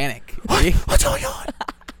a panic. panic. What's going on?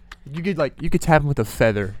 You could tap them with a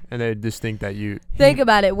feather, and they just think that you. Think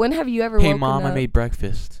about it. When have you ever Hey, woken Mom, up? I made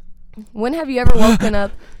breakfast. When have you ever woken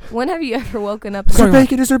up? When have you ever woken up? Is there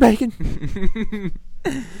bacon? Is there bacon?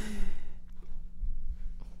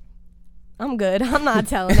 I'm good. I'm not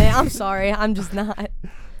telling it. I'm sorry. I'm just not. All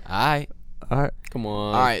right. All right. Come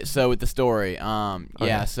on. All right, so with the story,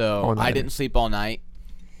 yeah. so All night. I didn't sleep all night,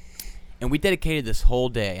 and we dedicated this whole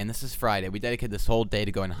day, and this is Friday. We dedicated this whole day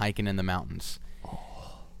to going hiking in the mountains.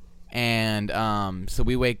 And so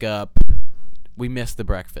we wake up. We missed the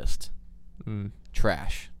breakfast.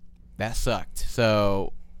 Trash. That sucked.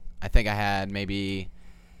 So I think I had a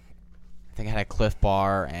Cliff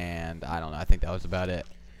Bar, and I don't know. I think that was about it.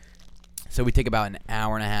 So we take about an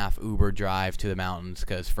hour and a half Uber drive to the mountains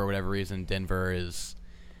because for whatever reason Denver is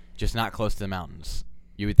just not close to the mountains.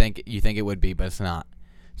 You think it would be, but it's not.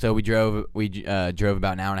 So we drove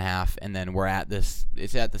about an hour and a half, and then we're at this.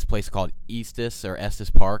 It's at this place called Estes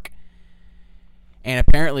Park, and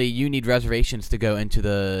apparently you need reservations to go into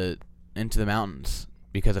the mountains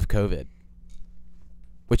because of COVID,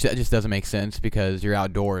 which that just doesn't make sense because you're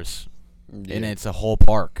outdoors, and it's a whole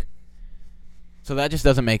park. So that just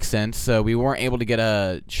doesn't make sense. So we weren't able to get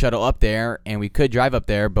a shuttle up there, and we could drive up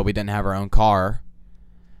there, but we didn't have our own car.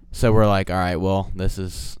 So we're like, all right, well, this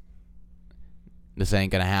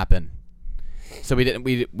ain't gonna happen. So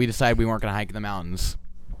we decided we weren't gonna hike in the mountains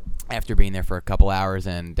after being there for a couple hours,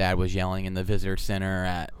 and Dad was yelling in the visitor center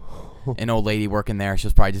at an old lady working there. She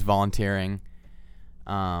was probably just volunteering.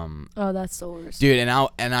 Oh, that's the worst, dude.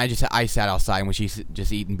 And I sat outside when she's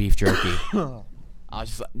just eating beef jerky. I was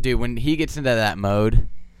just like, dude, when he gets into that mode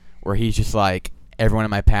where he's just like, everyone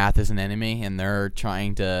in my path is an enemy and they're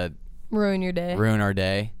trying to ruin our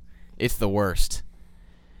day, it's the worst.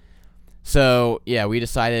 So yeah, we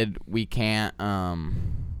decided we can't go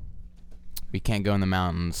in the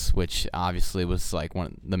mountains, which obviously was like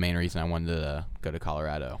the main reason I wanted to go to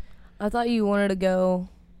Colorado. I thought you wanted to go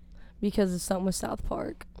because of something with South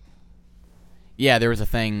Park. Yeah, there was a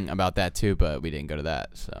thing about that too, but we didn't go to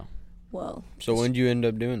that. So when did you end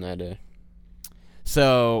up doing that day?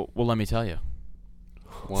 So, well, let me tell you.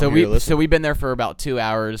 So we've been there for about 2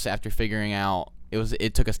 hours after figuring out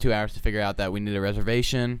it took us 2 hours to figure out that we needed a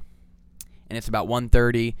reservation, and it's about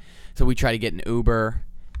 1:30. So we try to get an Uber,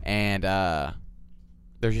 and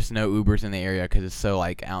there's just no Ubers in the area because it's so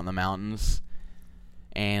like out in the mountains.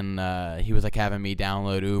 And he was like having me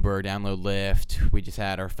download Uber, download Lyft. We just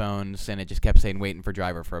had our phones, and it just kept saying waiting for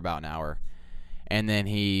driver for about an hour. And then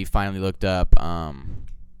he finally looked up, I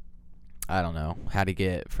don't know, how to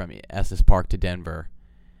get from Estes Park to Denver.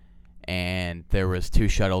 And there was 2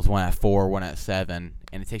 shuttles, one at 4, one at 7,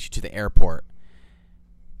 and it takes you to the airport.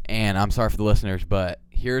 And I'm sorry for the listeners, but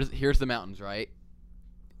here's the mountains, right?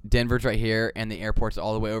 Denver's right here, and the airport's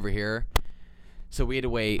all the way over here. So we had to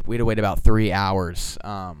wait about 3 hours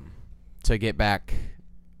to get back,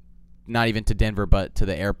 not even to Denver, but to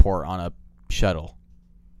the airport on a shuttle.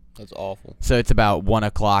 That's awful. So it's about 1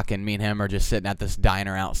 o'clock, and me and him are just sitting at this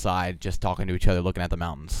diner outside, just talking to each other, looking at the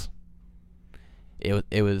mountains.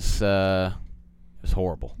 It was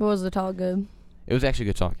horrible. But was the talk good? It was actually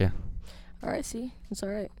good talk, yeah. All right, see, it's all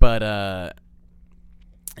right. But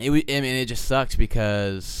it just sucks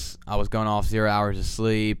because I was going off 0 hours of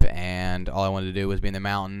sleep, and all I wanted to do was be in the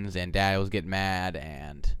mountains, and Dad was getting mad,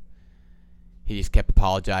 and he just kept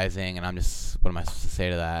apologizing, and I'm just, what am I supposed to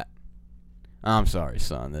say to that? I'm sorry,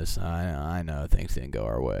 son. I know things didn't go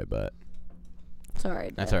our way, but it's all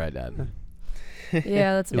right. That's all right, Dad.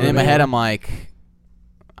 Yeah, that's. And in my head, I'm like,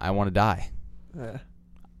 I want to die. Yeah.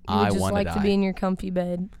 I would just want like to to die. be in your comfy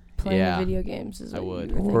bed playing video games. I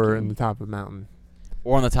would. Or in the top of a mountain.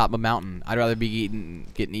 Or on the top of a mountain. I'd rather be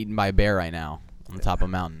getting eaten by a bear right now on the top of a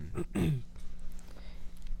mountain.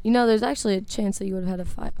 You know, there's actually a chance that you would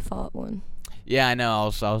have had fought one. Yeah, I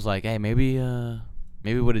know. I was like, hey, maybe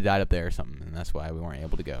we would have died up there or something, and that's why we weren't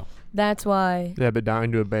able to go. That's why. Yeah, but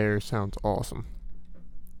dying to a bear sounds awesome.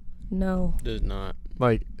 No. Does not.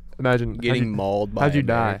 Like, imagine getting mauled by a bear. How'd you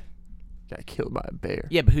die? Got killed by a bear.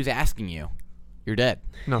 Yeah, but who's asking you? You're dead.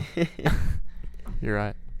 No. You're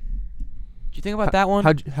right. Did you think about that one?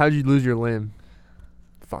 How'd you lose your limb?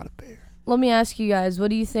 Fought a bear. Let me ask you guys, what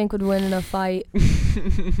do you think would win in a fight?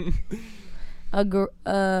 A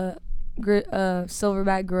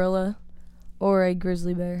silverback gorilla or a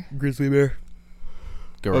grizzly bear? Grizzly bear.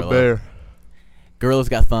 Gorilla. A bear. Gorilla's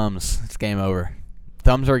got thumbs. It's game over.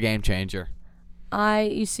 Thumbs are a game changer.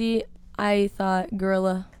 I thought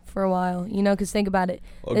gorilla for a while, because think about it.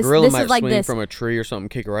 A gorilla might swing from a tree or something,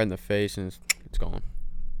 kick it right in the face, and it's gone.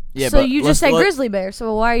 Yeah, so you just said grizzly bear,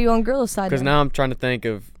 so why are you on gorilla's side? Because now I'm trying to think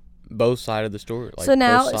of both sides of the story. Like so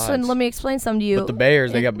let me explain something to you. But the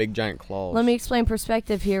bears, they got big giant claws. Let me explain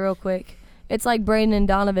perspective here real quick. It's like Braden and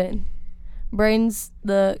Donovan. Braden's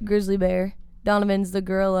the grizzly bear. Donovan's the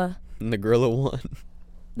gorilla. And the gorilla won.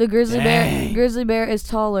 The grizzly bear is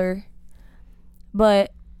taller,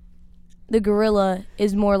 but the gorilla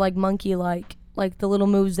is more like monkey-like the little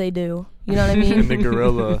moves they do. You know what I mean? And the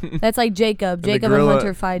gorilla. That's like Jacob and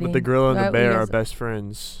Hunter fighting. But the gorilla and the bear are best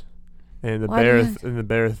friends. And the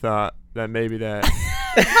bear thought that maybe that.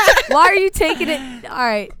 Why are you taking it? All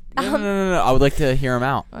right. No. I would like to hear him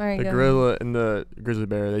out. All right, The go gorilla and the grizzly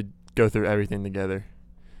bear, they go through everything together.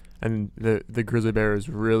 And the grizzly bear is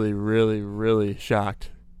really, really, really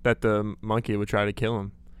shocked that the monkey would try to kill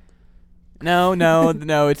him.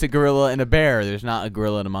 No. It's a gorilla and a bear. There's not a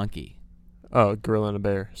gorilla and a monkey. Oh, gorilla and a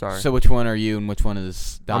bear. Sorry. So which one are you and which one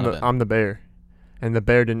is Donovan? I'm the bear. And the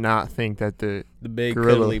bear did not think that the big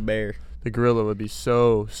gorilla, cuddly bear. The gorilla would be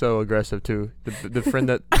so aggressive too. The friend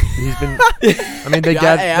that he's been. I mean, they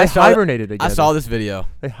hibernated together. I saw this video.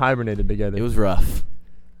 They hibernated together. It was rough.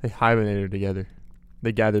 They hibernated together.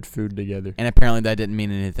 They gathered food together. And apparently that didn't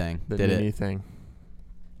mean anything. Did it? Anything.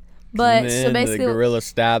 But And so then basically, the gorilla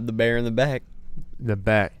stabbed the bear in the back. The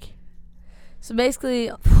back. So basically,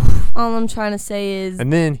 all I'm trying to say is,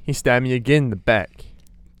 And then he stabbed me again in the back.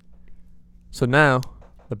 So now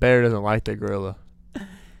the bear doesn't like the gorilla.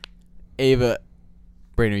 Ava,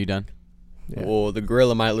 Brayden, are you done? Yeah. Well, the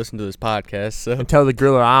gorilla might listen to this podcast, so. And tell the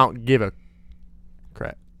gorilla I don't give a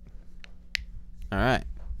crap. All right.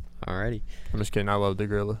 Alrighty. I'm just kidding. I love the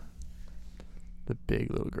gorilla. The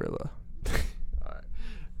big little gorilla. All right.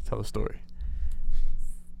 Tell the story.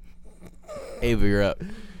 Ava, you're up.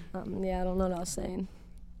 yeah, I don't know what I was saying.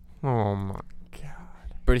 Oh my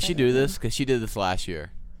god. But did she do this? Because she did this last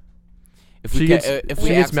year. If She we gets- if she we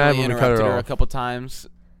gets mad accidentally when we cut her interrupted her a off. couple times,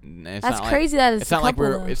 it's That's not crazy that it's It's a not like couple,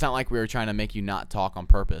 we're. though. It's not like we were trying to make you not talk on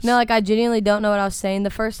purpose. No, like I genuinely don't know what I was saying the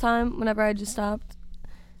first time. Whenever I just stopped,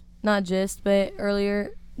 not just, but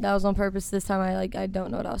earlier that was on purpose. This time I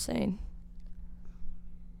don't know what I was saying.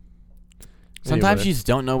 Sometimes Anyway. you just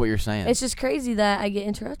don't know what you're saying. It's just crazy that I get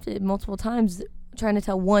interrupted multiple times trying to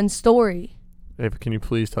tell one story. Ava, can you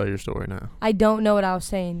please tell your story now? I don't know what I was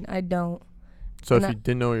saying. I don't, So And if I- you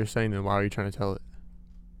didn't know what you're saying, then why are you trying to tell it?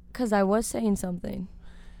 because I was saying something.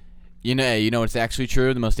 You know what's actually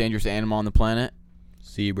true? The most dangerous animal on the planet?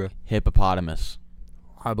 Zebra. Hippopotamus.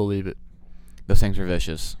 I believe it. Those things are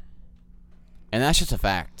vicious. And that's just a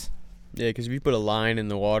fact. Yeah, because if you put a lion in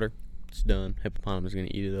the water, it's done. Hippopotamus is going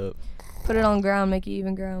to eat it up. Put it on ground, make it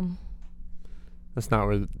even ground. That's not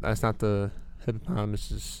the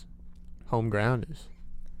hippopotamus's home ground is.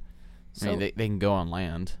 I mean, So they can go on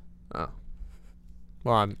land. Oh.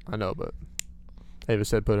 Well, I know, but Ava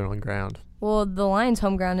said put it on ground. well, the lion's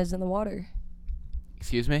home ground is in the water.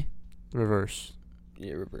 Excuse me? Reverse.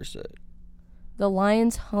 Yeah, reverse that. The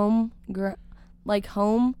lion's home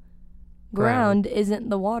ground isn't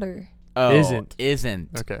the water. Oh, Isn't. Isn't.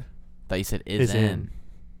 Okay. Thought you said is Is in. in.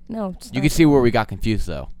 No, it's You not. can see where we got confused,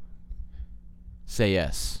 though. Say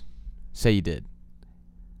yes. Say you did.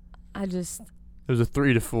 I just It was a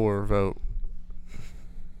 3-4 vote.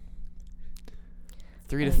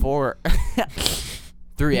 3 to 4.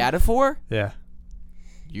 3 out of 4? Yeah.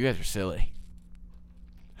 You guys are silly.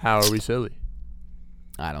 How are we silly?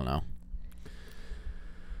 I don't know.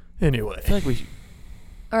 Anyway. I feel like we should.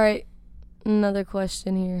 All right, another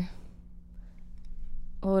question here.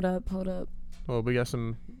 Hold up. Well, we got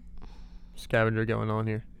some scavenger going on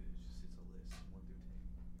here.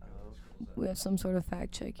 We have some sort of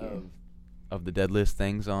fact check here. Of the dead list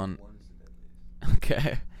things on.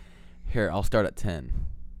 Okay. Here, I'll start at 10.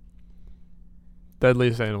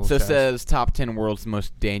 Deadliest animals. So it guys. says top 10 world's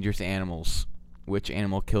most dangerous animals. Which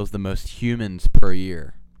animal kills the most humans per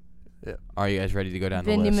year? Yeah. Are you guys ready to go down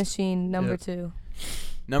the Vending list? machine number Yep. 2.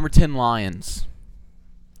 Number 10, lions.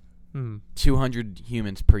 Hmm. 200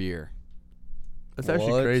 humans per year. That's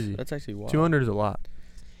actually What? crazy. That's actually wild. 200 is a lot.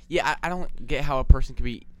 Yeah, I don't get how a person could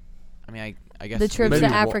be. I mean, I guess The we trips live to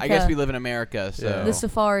in- Africa. I guess we live in America, so Yeah. The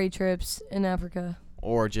safari trips in Africa.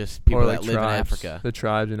 or just people or that like live tribes. in Africa. The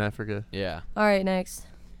tribes in Africa. Yeah, All right, next.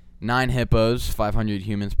 9 hippos, 500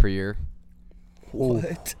 humans per year.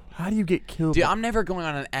 What? How do you get killed? Dude, I'm never going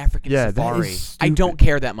on an African Yeah, that safari. is I don't stupid.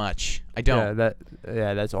 care that much. I don't,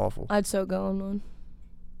 that's awful. I'd so go on one.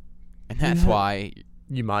 and that's Yeah. why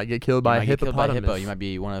You might get killed you by a might get killed by a hippopotamus. hippo. You might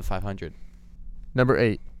be one of the 500. Number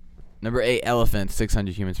 8. Number 8, elephants,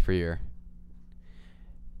 600 humans per year.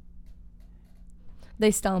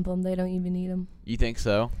 They stomp them. They don't even eat them. You think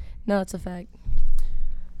so? No, it's a fact.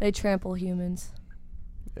 They trample humans.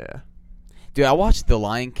 Yeah. Dude, I watched The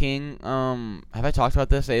Lion King. Have I talked about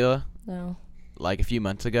this, Ayla? No. Like a few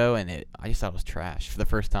months ago, and I just thought it was trash. For the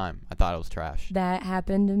first time, I thought it was trash. That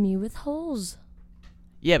happened to me with Holes.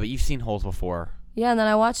 Yeah, but you've seen Holes before. Yeah, and then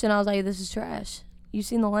I watched it and I was like, this is trash. You've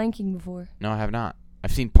seen The Lion King before. No, I have not.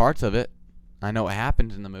 I've seen parts of it. I know what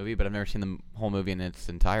happens in the movie, but I've never seen the whole movie in its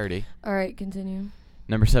entirety. All right, continue.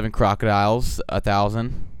 Number 7, crocodiles,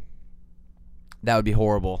 1,000. That would be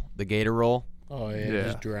horrible. The gator roll, Oh, yeah, Yeah.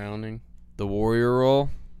 just drowning. the warrior roll.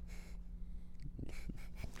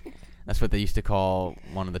 That's what they used to call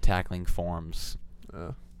one of the tackling forms.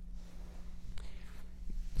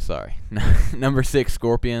 Sorry. Number 6,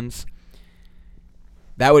 scorpions.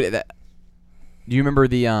 Do you remember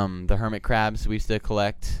the hermit crabs we used to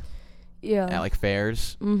collect? Yeah. At like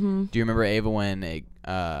fairs? Mm-hmm. Do you remember, Ava, when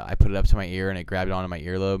I put it up to my ear and it grabbed onto my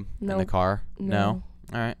earlobe in the car? No.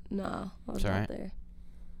 All right. No, I was It's all not right. there.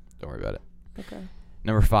 Don't worry about it. Okay.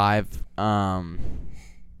 Number 5,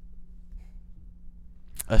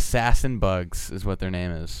 assassin bugs is what their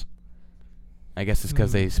name is. I guess it's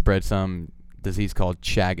because they spread some disease called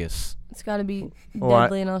chagas. It's got to be Well,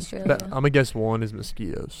 deadly in Australia. I'm gonna guess 1 is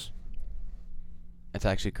mosquitoes. That's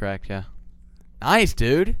actually correct, yeah. Nice,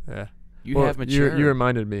 dude. Yeah. You have matured. You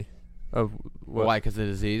reminded me of what? Why? Because of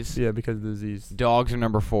the disease? Yeah, because of the disease. Dogs are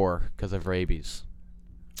number 4 because of rabies.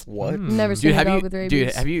 What? Never seen a dog with rabies.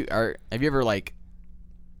 Dude, have you ever like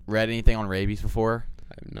read anything on rabies before?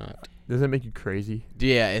 I have not. Does that make you crazy?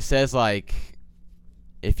 Yeah, it says like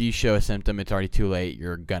if you show a symptom, it's already too late.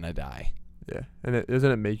 You're gonna die. Yeah, and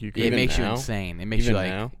doesn't it make you crazy? It makes you now? insane. It makes Even you like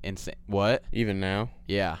now? insane. What? Even now?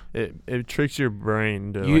 Yeah. It tricks your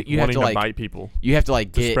brain to You have wanting to, to like, bite people You have to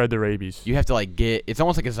like to get. spread the rabies. You have to like get. It's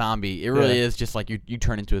almost like a zombie. It really Yeah. is just like you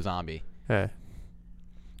turn into a zombie. Yeah.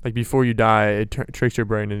 Like before you die, it tricks your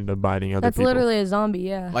brain into biting other That's people. literally a zombie,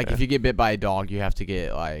 yeah. Like if you get bit by a dog, you have to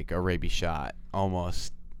get like a rabies shot,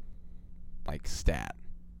 almost like stat.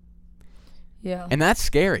 Yeah. And that's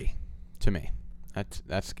scary to me.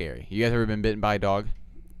 That's scary. You guys ever been bitten by a dog?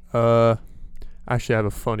 Actually, I have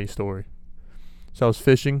a funny story. So I was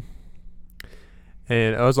fishing,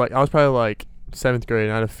 and I was probably like 7th grade,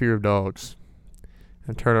 and I had a fear of dogs.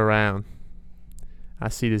 And turn around, I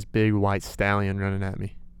see this big white stallion running at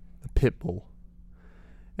me, a pit bull.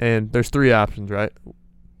 And there's 3 options, right?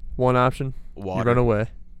 One option, Water. you run away.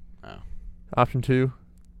 Oh. Option 2,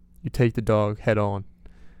 you take the dog head on.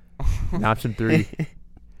 And option 3,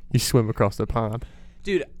 you swim across the pond.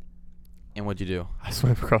 Dude. And what'd you do? I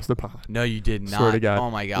swam across the pond. No, you did not. Swear to God. Oh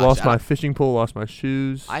my gosh. Lost my fishing pole, lost my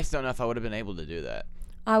shoes. I still don't know if I would have been able to do that.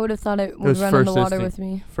 I would have thought it would was run in the first water instinct. with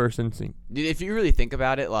me. First instinct. Dude, if you really think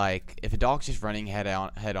about it, like if a dog's just running head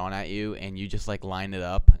on at you and you just like line it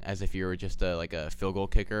up as if you were just a field goal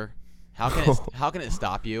kicker, how can it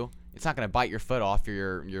stop you? It's not gonna bite your foot off.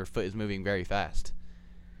 Your foot is moving very fast.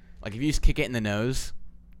 Like if you just kick it in the nose,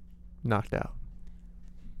 Knocked out.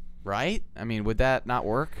 right? I mean, would that not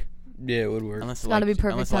work? Yeah, it would work. Unless It's gotta be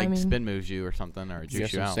perfect unless like timing. spin moves you or something or You got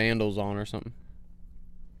jukes you some out. sandals on or something.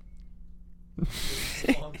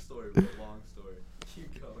 Long story, bro. Long story.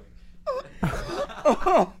 Keep going.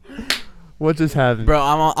 What just happened? Bro,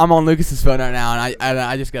 I'm on Lucas's phone right now, and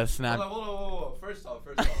I just got a snap. Hold on, whoa. First off.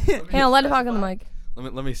 Hang on, let it talk on the mic.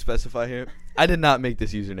 Let me specify here. I did not make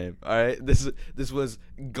this username. All right, this was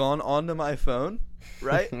gone onto my phone,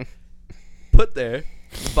 right? Put there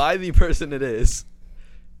by the person it is.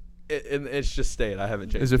 And it's just stayed. I haven't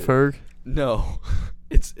changed. Is it Ferg? No,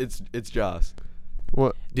 it's Joss.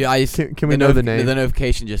 What? Dude, I just, Can we know the name? The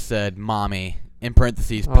notification just said "mommy" in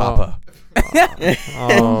parentheses Papa.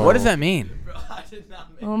 Oh. What does that mean? Bro, I did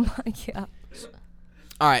not make. Oh my god.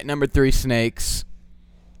 All right, number 3, snakes.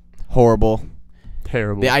 Horrible.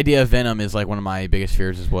 Terrible. The idea of venom is like one of my biggest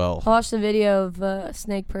fears as well. I watched a video of a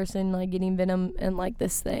snake person like getting venom in like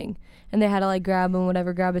this thing, and they had to like grab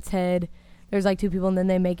its head. There's like 2 people, and then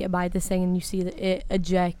they make it bite this thing, and you see it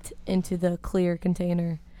eject into the clear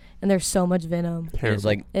container, and there's so much venom. Terrible. It's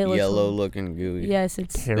like It looks yellow cool. looking gooey. Yes,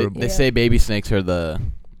 it's Terrible. They yeah. say baby snakes are the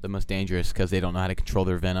most dangerous because they don't know how to control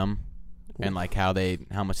their venom and like how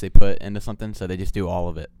much they put into something, so they just do all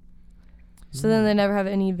of it. So then they never have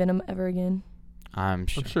any venom ever again. I'm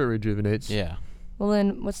sure. I'm sure it rejuvenates. Yeah. Well,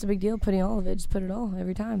 then what's the big deal putting all of it? Just put it all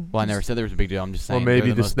every time. Well, I never said there was a big deal. I'm just Or saying. maybe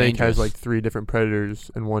they're the most snake has dangerous. like 3 different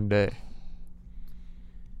predators in one day.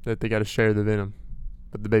 That they got to share the venom,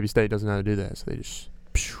 but the baby snake doesn't know how to do that, so they just.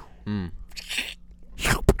 Mm.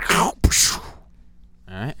 All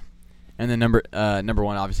right. And then number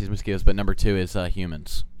 1 obviously is mosquitoes, but number 2 is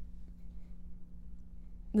humans.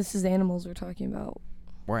 This is animals we're talking about.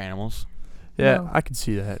 We're animals. Yeah, No. I could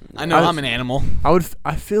see that. I know I'm an animal.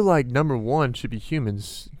 I feel like number 1 should be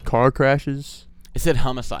humans. Car crashes. It said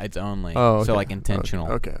homicides only. Oh, okay. So like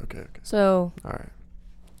intentional. Okay. So All right.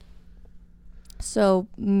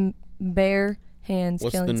 bare hands.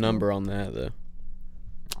 What's killing the someone. number on that though?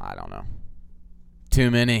 I don't know. Too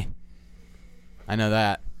many. I know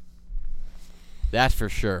that. That's for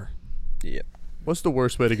sure. Yep. What's the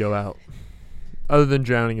worst way to go out, other than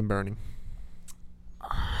drowning and burning?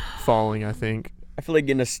 Falling, I think. I feel like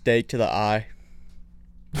getting a stake to the eye.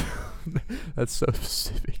 That's so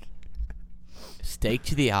specific. Stake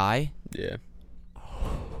to the eye? Yeah.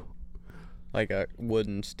 Like a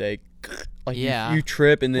wooden stake. Like Yeah. you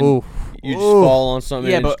trip and then Ooh. You just fall on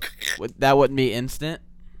something. Yeah, and but that wouldn't be instant.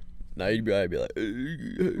 now you'd be like,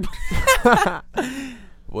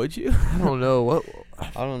 Would you? I don't know what.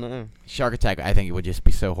 I don't know. Shark attack, I think it would just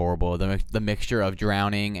be so horrible. The mixture of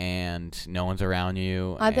drowning and no one's around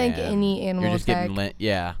you. I think and any animal you're just attack, getting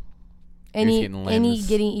yeah. any getting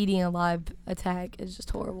limbs. eating alive attack is just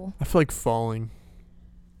horrible. I feel like falling.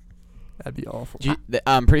 That'd be awful.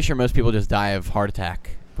 I'm pretty sure most people just die of heart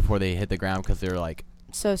attack before they hit the ground because they're like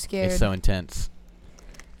So scared. it's so intense.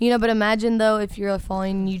 But imagine though if you're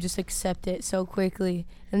falling and you just accept it so quickly,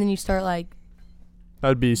 and then you start like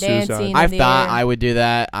That'd be dancing. suicide. I the thought air. I would do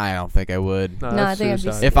that. I don't think I would. No, I that's think I'd be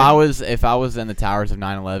suicide. If I was in the towers of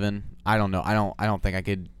 9/11, I don't know. I don't think I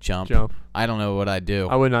could jump. I don't know what I'd do.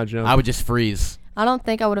 I would not jump. I would just freeze. I don't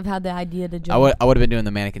think I would have had the idea to jump. I would have been doing the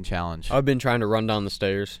mannequin challenge. I've been trying to run down the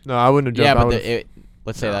stairs. No, I wouldn't have Yeah, jumped. but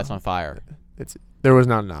let's say No. that's on fire. There was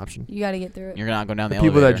not an option. You got to get through it. You're not going down The the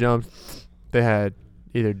people elevator. that jumped, they had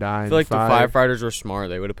either died. I feel like the fire. firefighters were smart.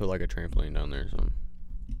 They would have put like a trampoline down there or something.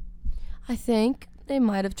 I think they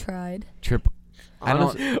might have tried. I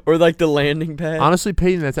don't. Or like the landing pad. Honestly,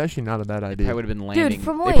 Peyton, that's actually not a bad idea. Probably would have been landing.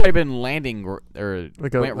 from they what- probably been landing or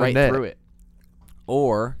Like went a right net. through it.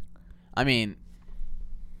 Or, I mean,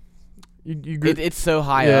 You it's so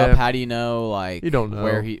high Yeah. up. How do you know You don't know.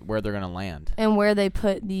 where they're gonna land? And where they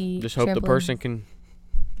put the Just hope the trampoline. person can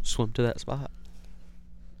swim to that spot.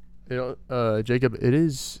 Jacob, it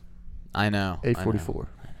is I know. 8:44.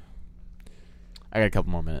 I got a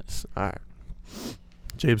couple more minutes. All right.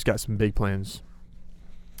 Jacob's got some big plans.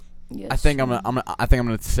 Yes. I think I'm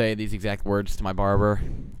gonna say these exact words to my barber.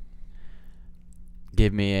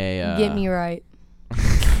 Give me a Get me right.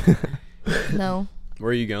 No.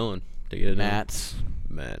 Where are you going to get it? Matt's.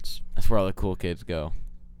 Matt's. That's where all the cool kids go.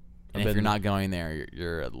 And I've if been- you're not going there,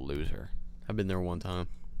 you're a loser. I've been there one time.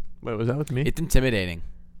 Wait, was that with me? It's intimidating.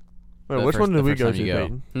 Wait, the which first- one the did we first go time to, you go.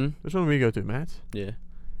 Peyton? Which one did we go to, Matt's? Yeah.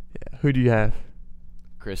 Yeah. Who do you have?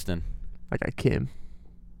 Kristen. I got Kim.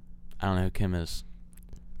 I don't know who Kim is.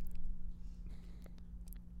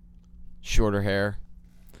 Shorter hair.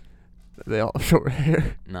 They all have short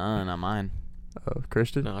hair. No, not mine. Oh,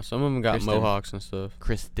 Kristen. No, some of them got Kristen. mohawks and stuff.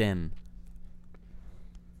 Kristen.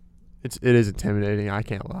 It is intimidating. I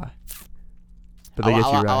can't lie. But they I, get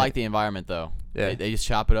you I, right. I like the environment though. Yeah. They just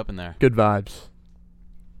chop it up in there. Good vibes.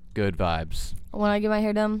 Good vibes. When I get my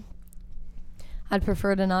hair done, I'd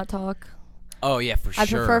prefer to not talk. Oh yeah, for I'd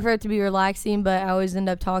sure. prefer for it to be relaxing, but I always end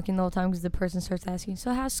up talking the whole time because the person starts asking,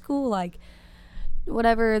 so how's school? Like,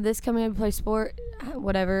 whatever, this coming in to play sport,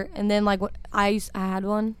 whatever. And then, like, I had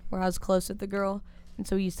one where I was close with the girl, and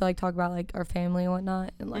so we used to, like, talk about, like, our family and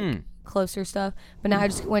whatnot and, like, closer stuff. But now I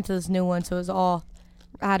just went to this new one, so it was all,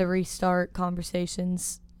 I had to restart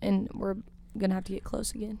conversations, and we're going to have to get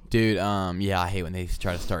close again. Dude, yeah, I hate when they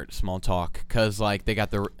try to start small talk because, like, they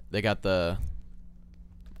got the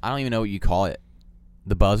I don't even know what you call it.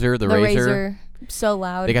 The buzzer, the razor. So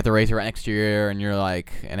loud. They got the razor right next to your ear, and you're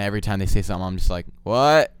like, and every time they say something, I'm just like,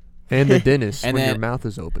 what? And the dentist And when your then- mouth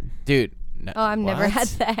is open. Dude. No, Oh, I've never what? had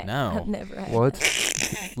that. No. I've never had What?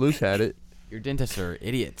 that. Luce had it. Your dentists are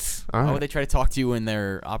idiots. All Why right. would they try to talk to you when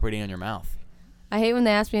they're operating on your mouth? I hate when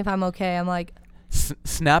they ask me if I'm okay. I'm like,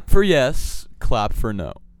 Snap for yes, clap for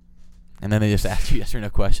no. And then they just ask you yes or no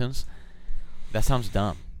questions. That sounds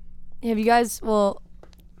dumb. have you guys, well,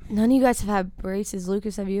 none of you guys have had braces.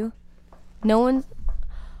 Lucas, have you? No one?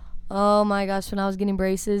 Oh my gosh, when I was getting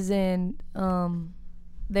braces and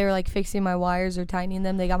they were like fixing my wires or tightening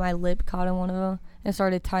them, they got my lip caught in one of them and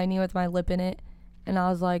started tightening with my lip in it. And I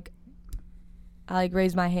was like, I like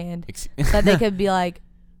raised my hand so that they could be like,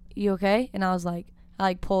 you okay? And I was like, I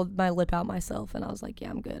like pulled my lip out myself and I was like, yeah,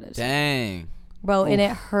 I'm good. I just- Dang. Bro, and it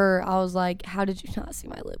hurt. I was like, how did you not see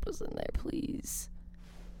my lip was in there, please?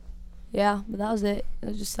 Yeah, but that was it.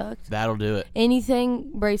 It just sucked. That'll do it.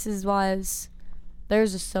 Anything braces wise,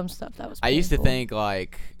 there's just some stuff that was painful. I used to think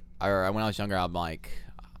like, or when I was younger, I'm like,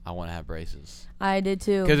 I want to have braces. I did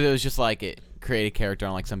too. Because it was just like it create a character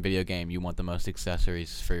on like some video game. You want the most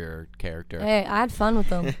accessories for your character. Hey, I had fun with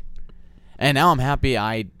them. And now I'm happy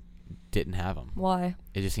I didn't have them. Why?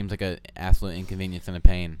 It just seems like an absolute inconvenience and a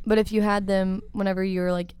pain. But if you had them whenever you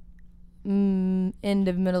were like end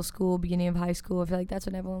of middle school, beginning of high school, I feel like that's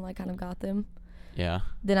when everyone like kind of got them. Yeah.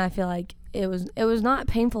 Then I feel like it was not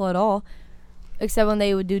painful at all, except when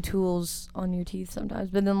they would do tools on your teeth sometimes.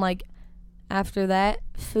 But then like after that,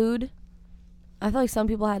 food. I feel like some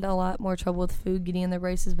people had a lot more trouble with food getting in their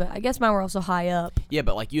braces, but I guess mine were also high up. Yeah,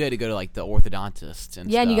 but like you had to go to like the orthodontist and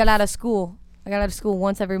Yeah, and you stuff. got out of school. I got out of school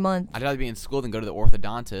once every month. I'd rather be in school than go to the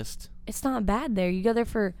orthodontist. It's not bad there. You go there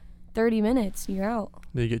for 30 minutes and you're out.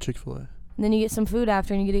 Then you get Chick-fil-A. And then you get some food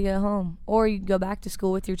after and you get to go home. Or you go back to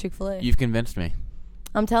school with your Chick-fil-A. You've convinced me.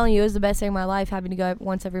 I'm telling you, it was the best day of my life having to go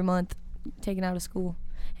once every month, taken out of school.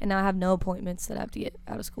 And now I have no appointments that I have to get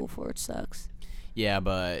out of school for, which sucks. Yeah,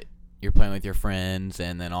 but you're playing with your friends,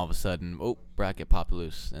 and then all of a sudden, bracket popped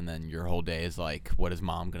loose. And then your whole day is like, what is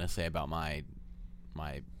Mom going to say about my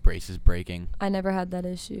braces breaking? I never had that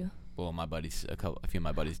issue. Well, my buddies, a few of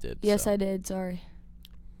my buddies did. Yes, so. I did. Sorry.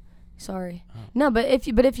 Oh. No, but if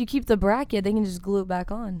you keep the bracket, they can just glue it back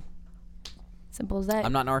on. Simple as that.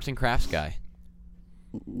 I'm not an arts and crafts guy.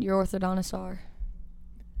 Your orthodontist are.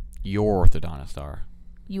 Your orthodontist are.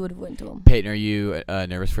 You would have went to them. Peyton, are you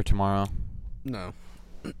nervous for tomorrow? No.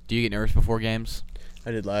 Do you get nervous before games?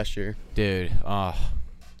 I did last year. Dude, I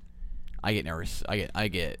get nervous. I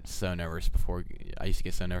get so nervous before. I used to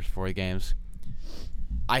get so nervous before the games.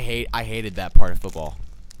 I hated that part of football.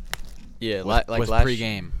 Yeah, Was last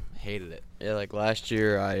pregame. Hated it. Yeah, like last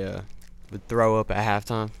year I would throw up at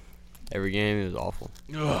halftime. Every game, it was awful.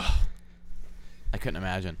 Ugh. I couldn't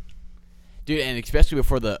imagine. Dude, and especially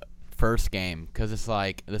before the first game, because it's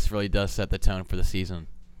like, this really does set the tone for the season.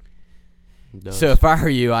 It does. So if I were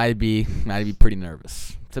you, I'd be pretty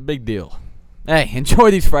nervous. It's a big deal. Hey,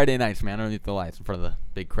 enjoy these Friday nights, man, underneath the lights in front of the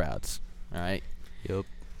big crowds. All right? Yep.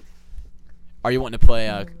 Are you wanting to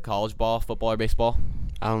play college ball, football, or baseball?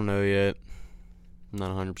 I don't know yet. I'm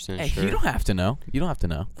not 100% Hey, sure. you don't have to know. You don't have to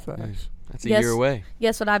know. Facts. That's a Yes. year away.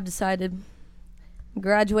 Guess what I've decided? I'm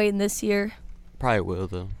graduating this year. Probably will,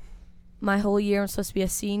 though. My whole year, I'm supposed to be a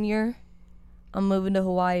senior. I'm moving to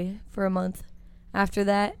Hawaii for a month. After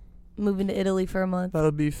that, moving to Italy for a month.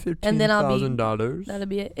 That'll be And then I'll be- $15,000. That'll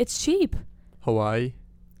be it. It's cheap. Hawaii.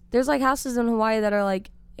 There's like houses in Hawaii that are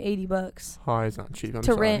like $80 Hawaii's not cheap. I'm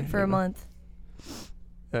to sorry. rent for Yeah. a month.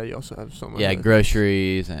 Yeah, you also have so much. Yeah,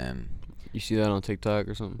 groceries and... You see that on TikTok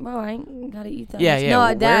or something? Bro, I ain't gotta eat that. Yeah, much. yeah, No,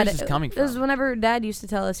 where Dad. is this coming It was from? whenever Dad used to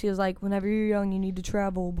tell us. He was like, whenever you're young, you need to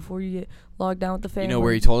travel before you get logged down with the family. You know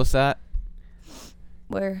where he told us that?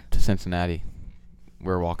 Where? To Cincinnati. We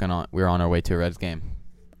were on our way to a Reds game.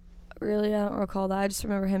 Really, I don't recall that. I just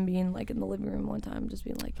remember him being like in the living room one time, just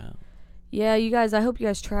being like, Oh. "Yeah, you guys. I hope you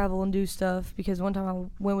guys travel and do stuff." Because one time I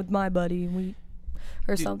went with my buddy and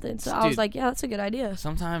Dude, something. So I was dude. like, "Yeah, that's a good idea."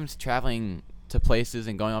 Sometimes traveling to places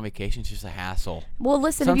and going on vacation is just a hassle. Well,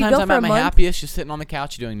 listen, Sometimes if you go I'm for at a my month, happiest just sitting on the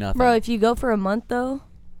couch doing nothing. bro, if you go for a month though,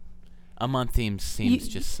 A month seems you,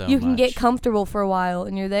 just so you much. can get comfortable for a while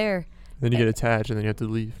and you're there, Then you get attached and then you have to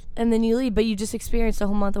leave. and then you leave. But you just experienced a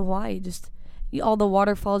whole month of Hawaii. Just all the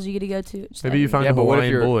waterfalls you get to go to. Just Maybe you everything. find a but what if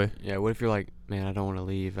Hawaiian you're boy. Yeah, what if you're like, man, I don't want to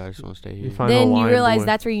leave. I just want to stay here. find a Then you Hawaiian realize boy.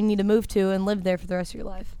 that's where you need to move to and live there for the rest of your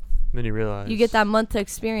life. Then you realize. You get that month to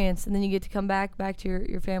experience, and then you get to come back to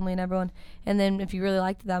your family and everyone. And then if you really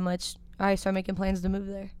liked it that much, all right, start making plans to move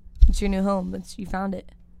there. It's your new home. You found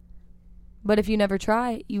it. But if you never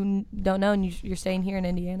try, you don't know, and you're staying here in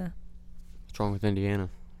Indiana. What's wrong with Indiana?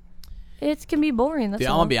 It can be boring. That's Dude,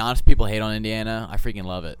 I'm all. gonna be honest. People hate on Indiana. I freaking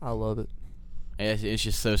love it. I love it. It's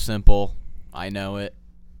just so simple. I know it.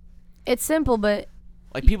 It's simple, but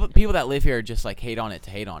Like people that live here just like hate on it to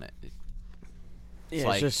hate on it. Yeah,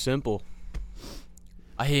 like- it's just simple.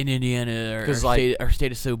 I hate Indiana. 'Cause, like- Our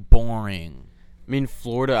state is so boring. I mean,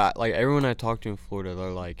 Florida, like everyone I talk to in Florida, they're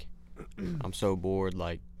like, I'm so bored.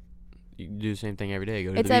 Like, you do the same thing every day.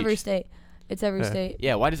 Go to it's the every beach. state. It's every Yeah. state.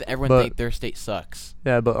 Yeah, why does everyone But- think their state sucks?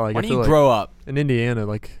 Yeah, but like Why I don't feel you like grow up? in Indiana,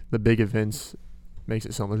 like the big events makes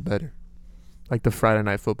it so much better. Like the Friday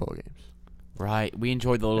night football games Right. We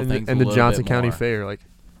enjoy the little and things. the a little Johnson bit County more. Fair. Like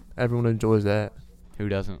everyone enjoys that. Who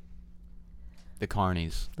doesn't? The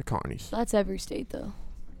carnies. The Carnies. That's every state, though.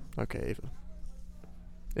 Okay, Ava.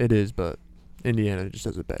 It is, but Indiana just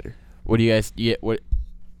does it better. What do you guys? Yeah. What?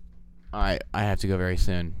 All right. I have to go very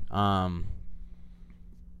soon.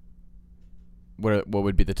 What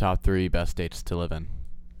would be the top 3 best states to live in?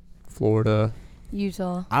 Florida.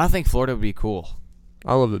 Utah. I don't think Florida would be cool.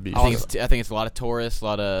 I love the beach. I think it's a lot of tourists, a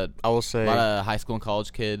lot of I will say high school and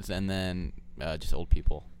college kids, and then just old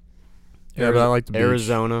people. Yeah, but I like the beach.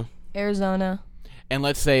 Arizona. Arizona. And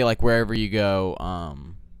let's say like wherever you go,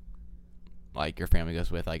 like your family goes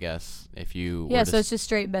with, I guess. If you Yeah, were so to it's just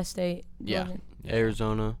straight best state. Yeah. living.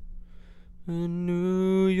 Arizona. And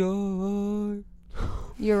New York.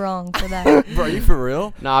 You're wrong for that. Bro, are you for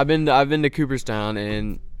real? No, I've been to Cooperstown,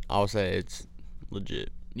 and I'll say it's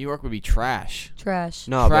legit. New York would be trash. Trash.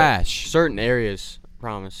 No, Trash. But certain areas,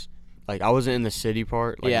 promise. Like I wasn't in the city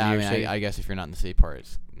part. Like yeah, New I York mean, City. I guess if you're not in the city part,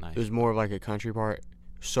 it's nice. It was more of like a country part.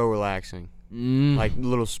 So relaxing. Mm. Like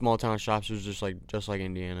little small town shops. It was just like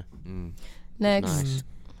Indiana. Mm. Next. Nice.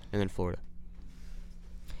 And then Florida.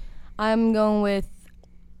 I'm going with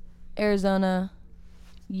Arizona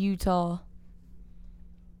Utah.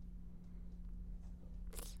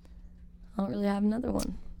 I don't really have another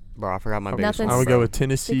one. Bro, I forgot my biggest Nothing one. I would go with Sticking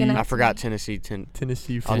Tennessee, out. I forgot Tennessee.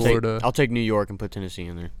 Tennessee, I'll Florida, take New York and put Tennessee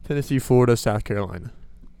in there. Tennessee, Florida, South Carolina.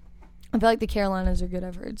 I feel like the Carolinas are good.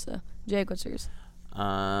 I've heard. So, Jake, what's yours?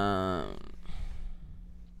 I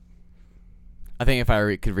think if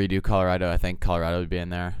I could redo Colorado, I think Colorado would be in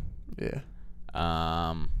there. Yeah.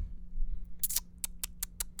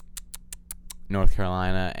 North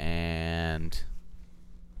Carolina and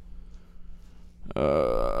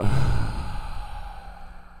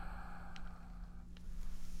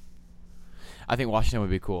I think Washington would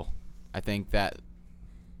be cool. I think that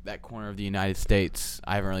corner of the United States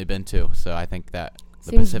I haven't really been to, so I think that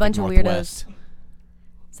the Seems a Pacific bunch of Northwest. weirdos.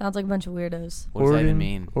 Sounds like a bunch of weirdos. What does that even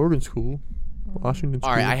mean? Oregon's cool. Washington's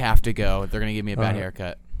All right, cool. I have to go. They're gonna give me a bad All right.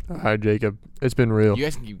 haircut. All right, Jacob. It's been real. You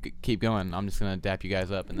guys can keep going. I'm just gonna dap you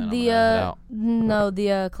guys up and then I'm The gonna head out. no,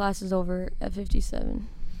 the class is over at 57.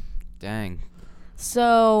 Dang.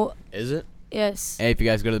 So Is it? yes, Hey, if you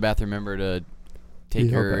guys go to the bathroom, remember to take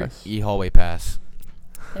E-hall your pass. e-hallway pass.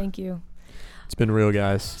 thank you. It's been real,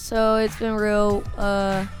 guys. So it's been real.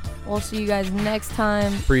 We'll see you guys next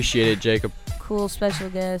time. Appreciate it, Jacob. Cool special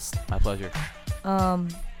guest. My pleasure.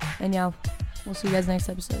 And yeah, we'll see you guys next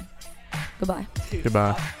episode. Goodbye.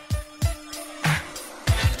 Goodbye.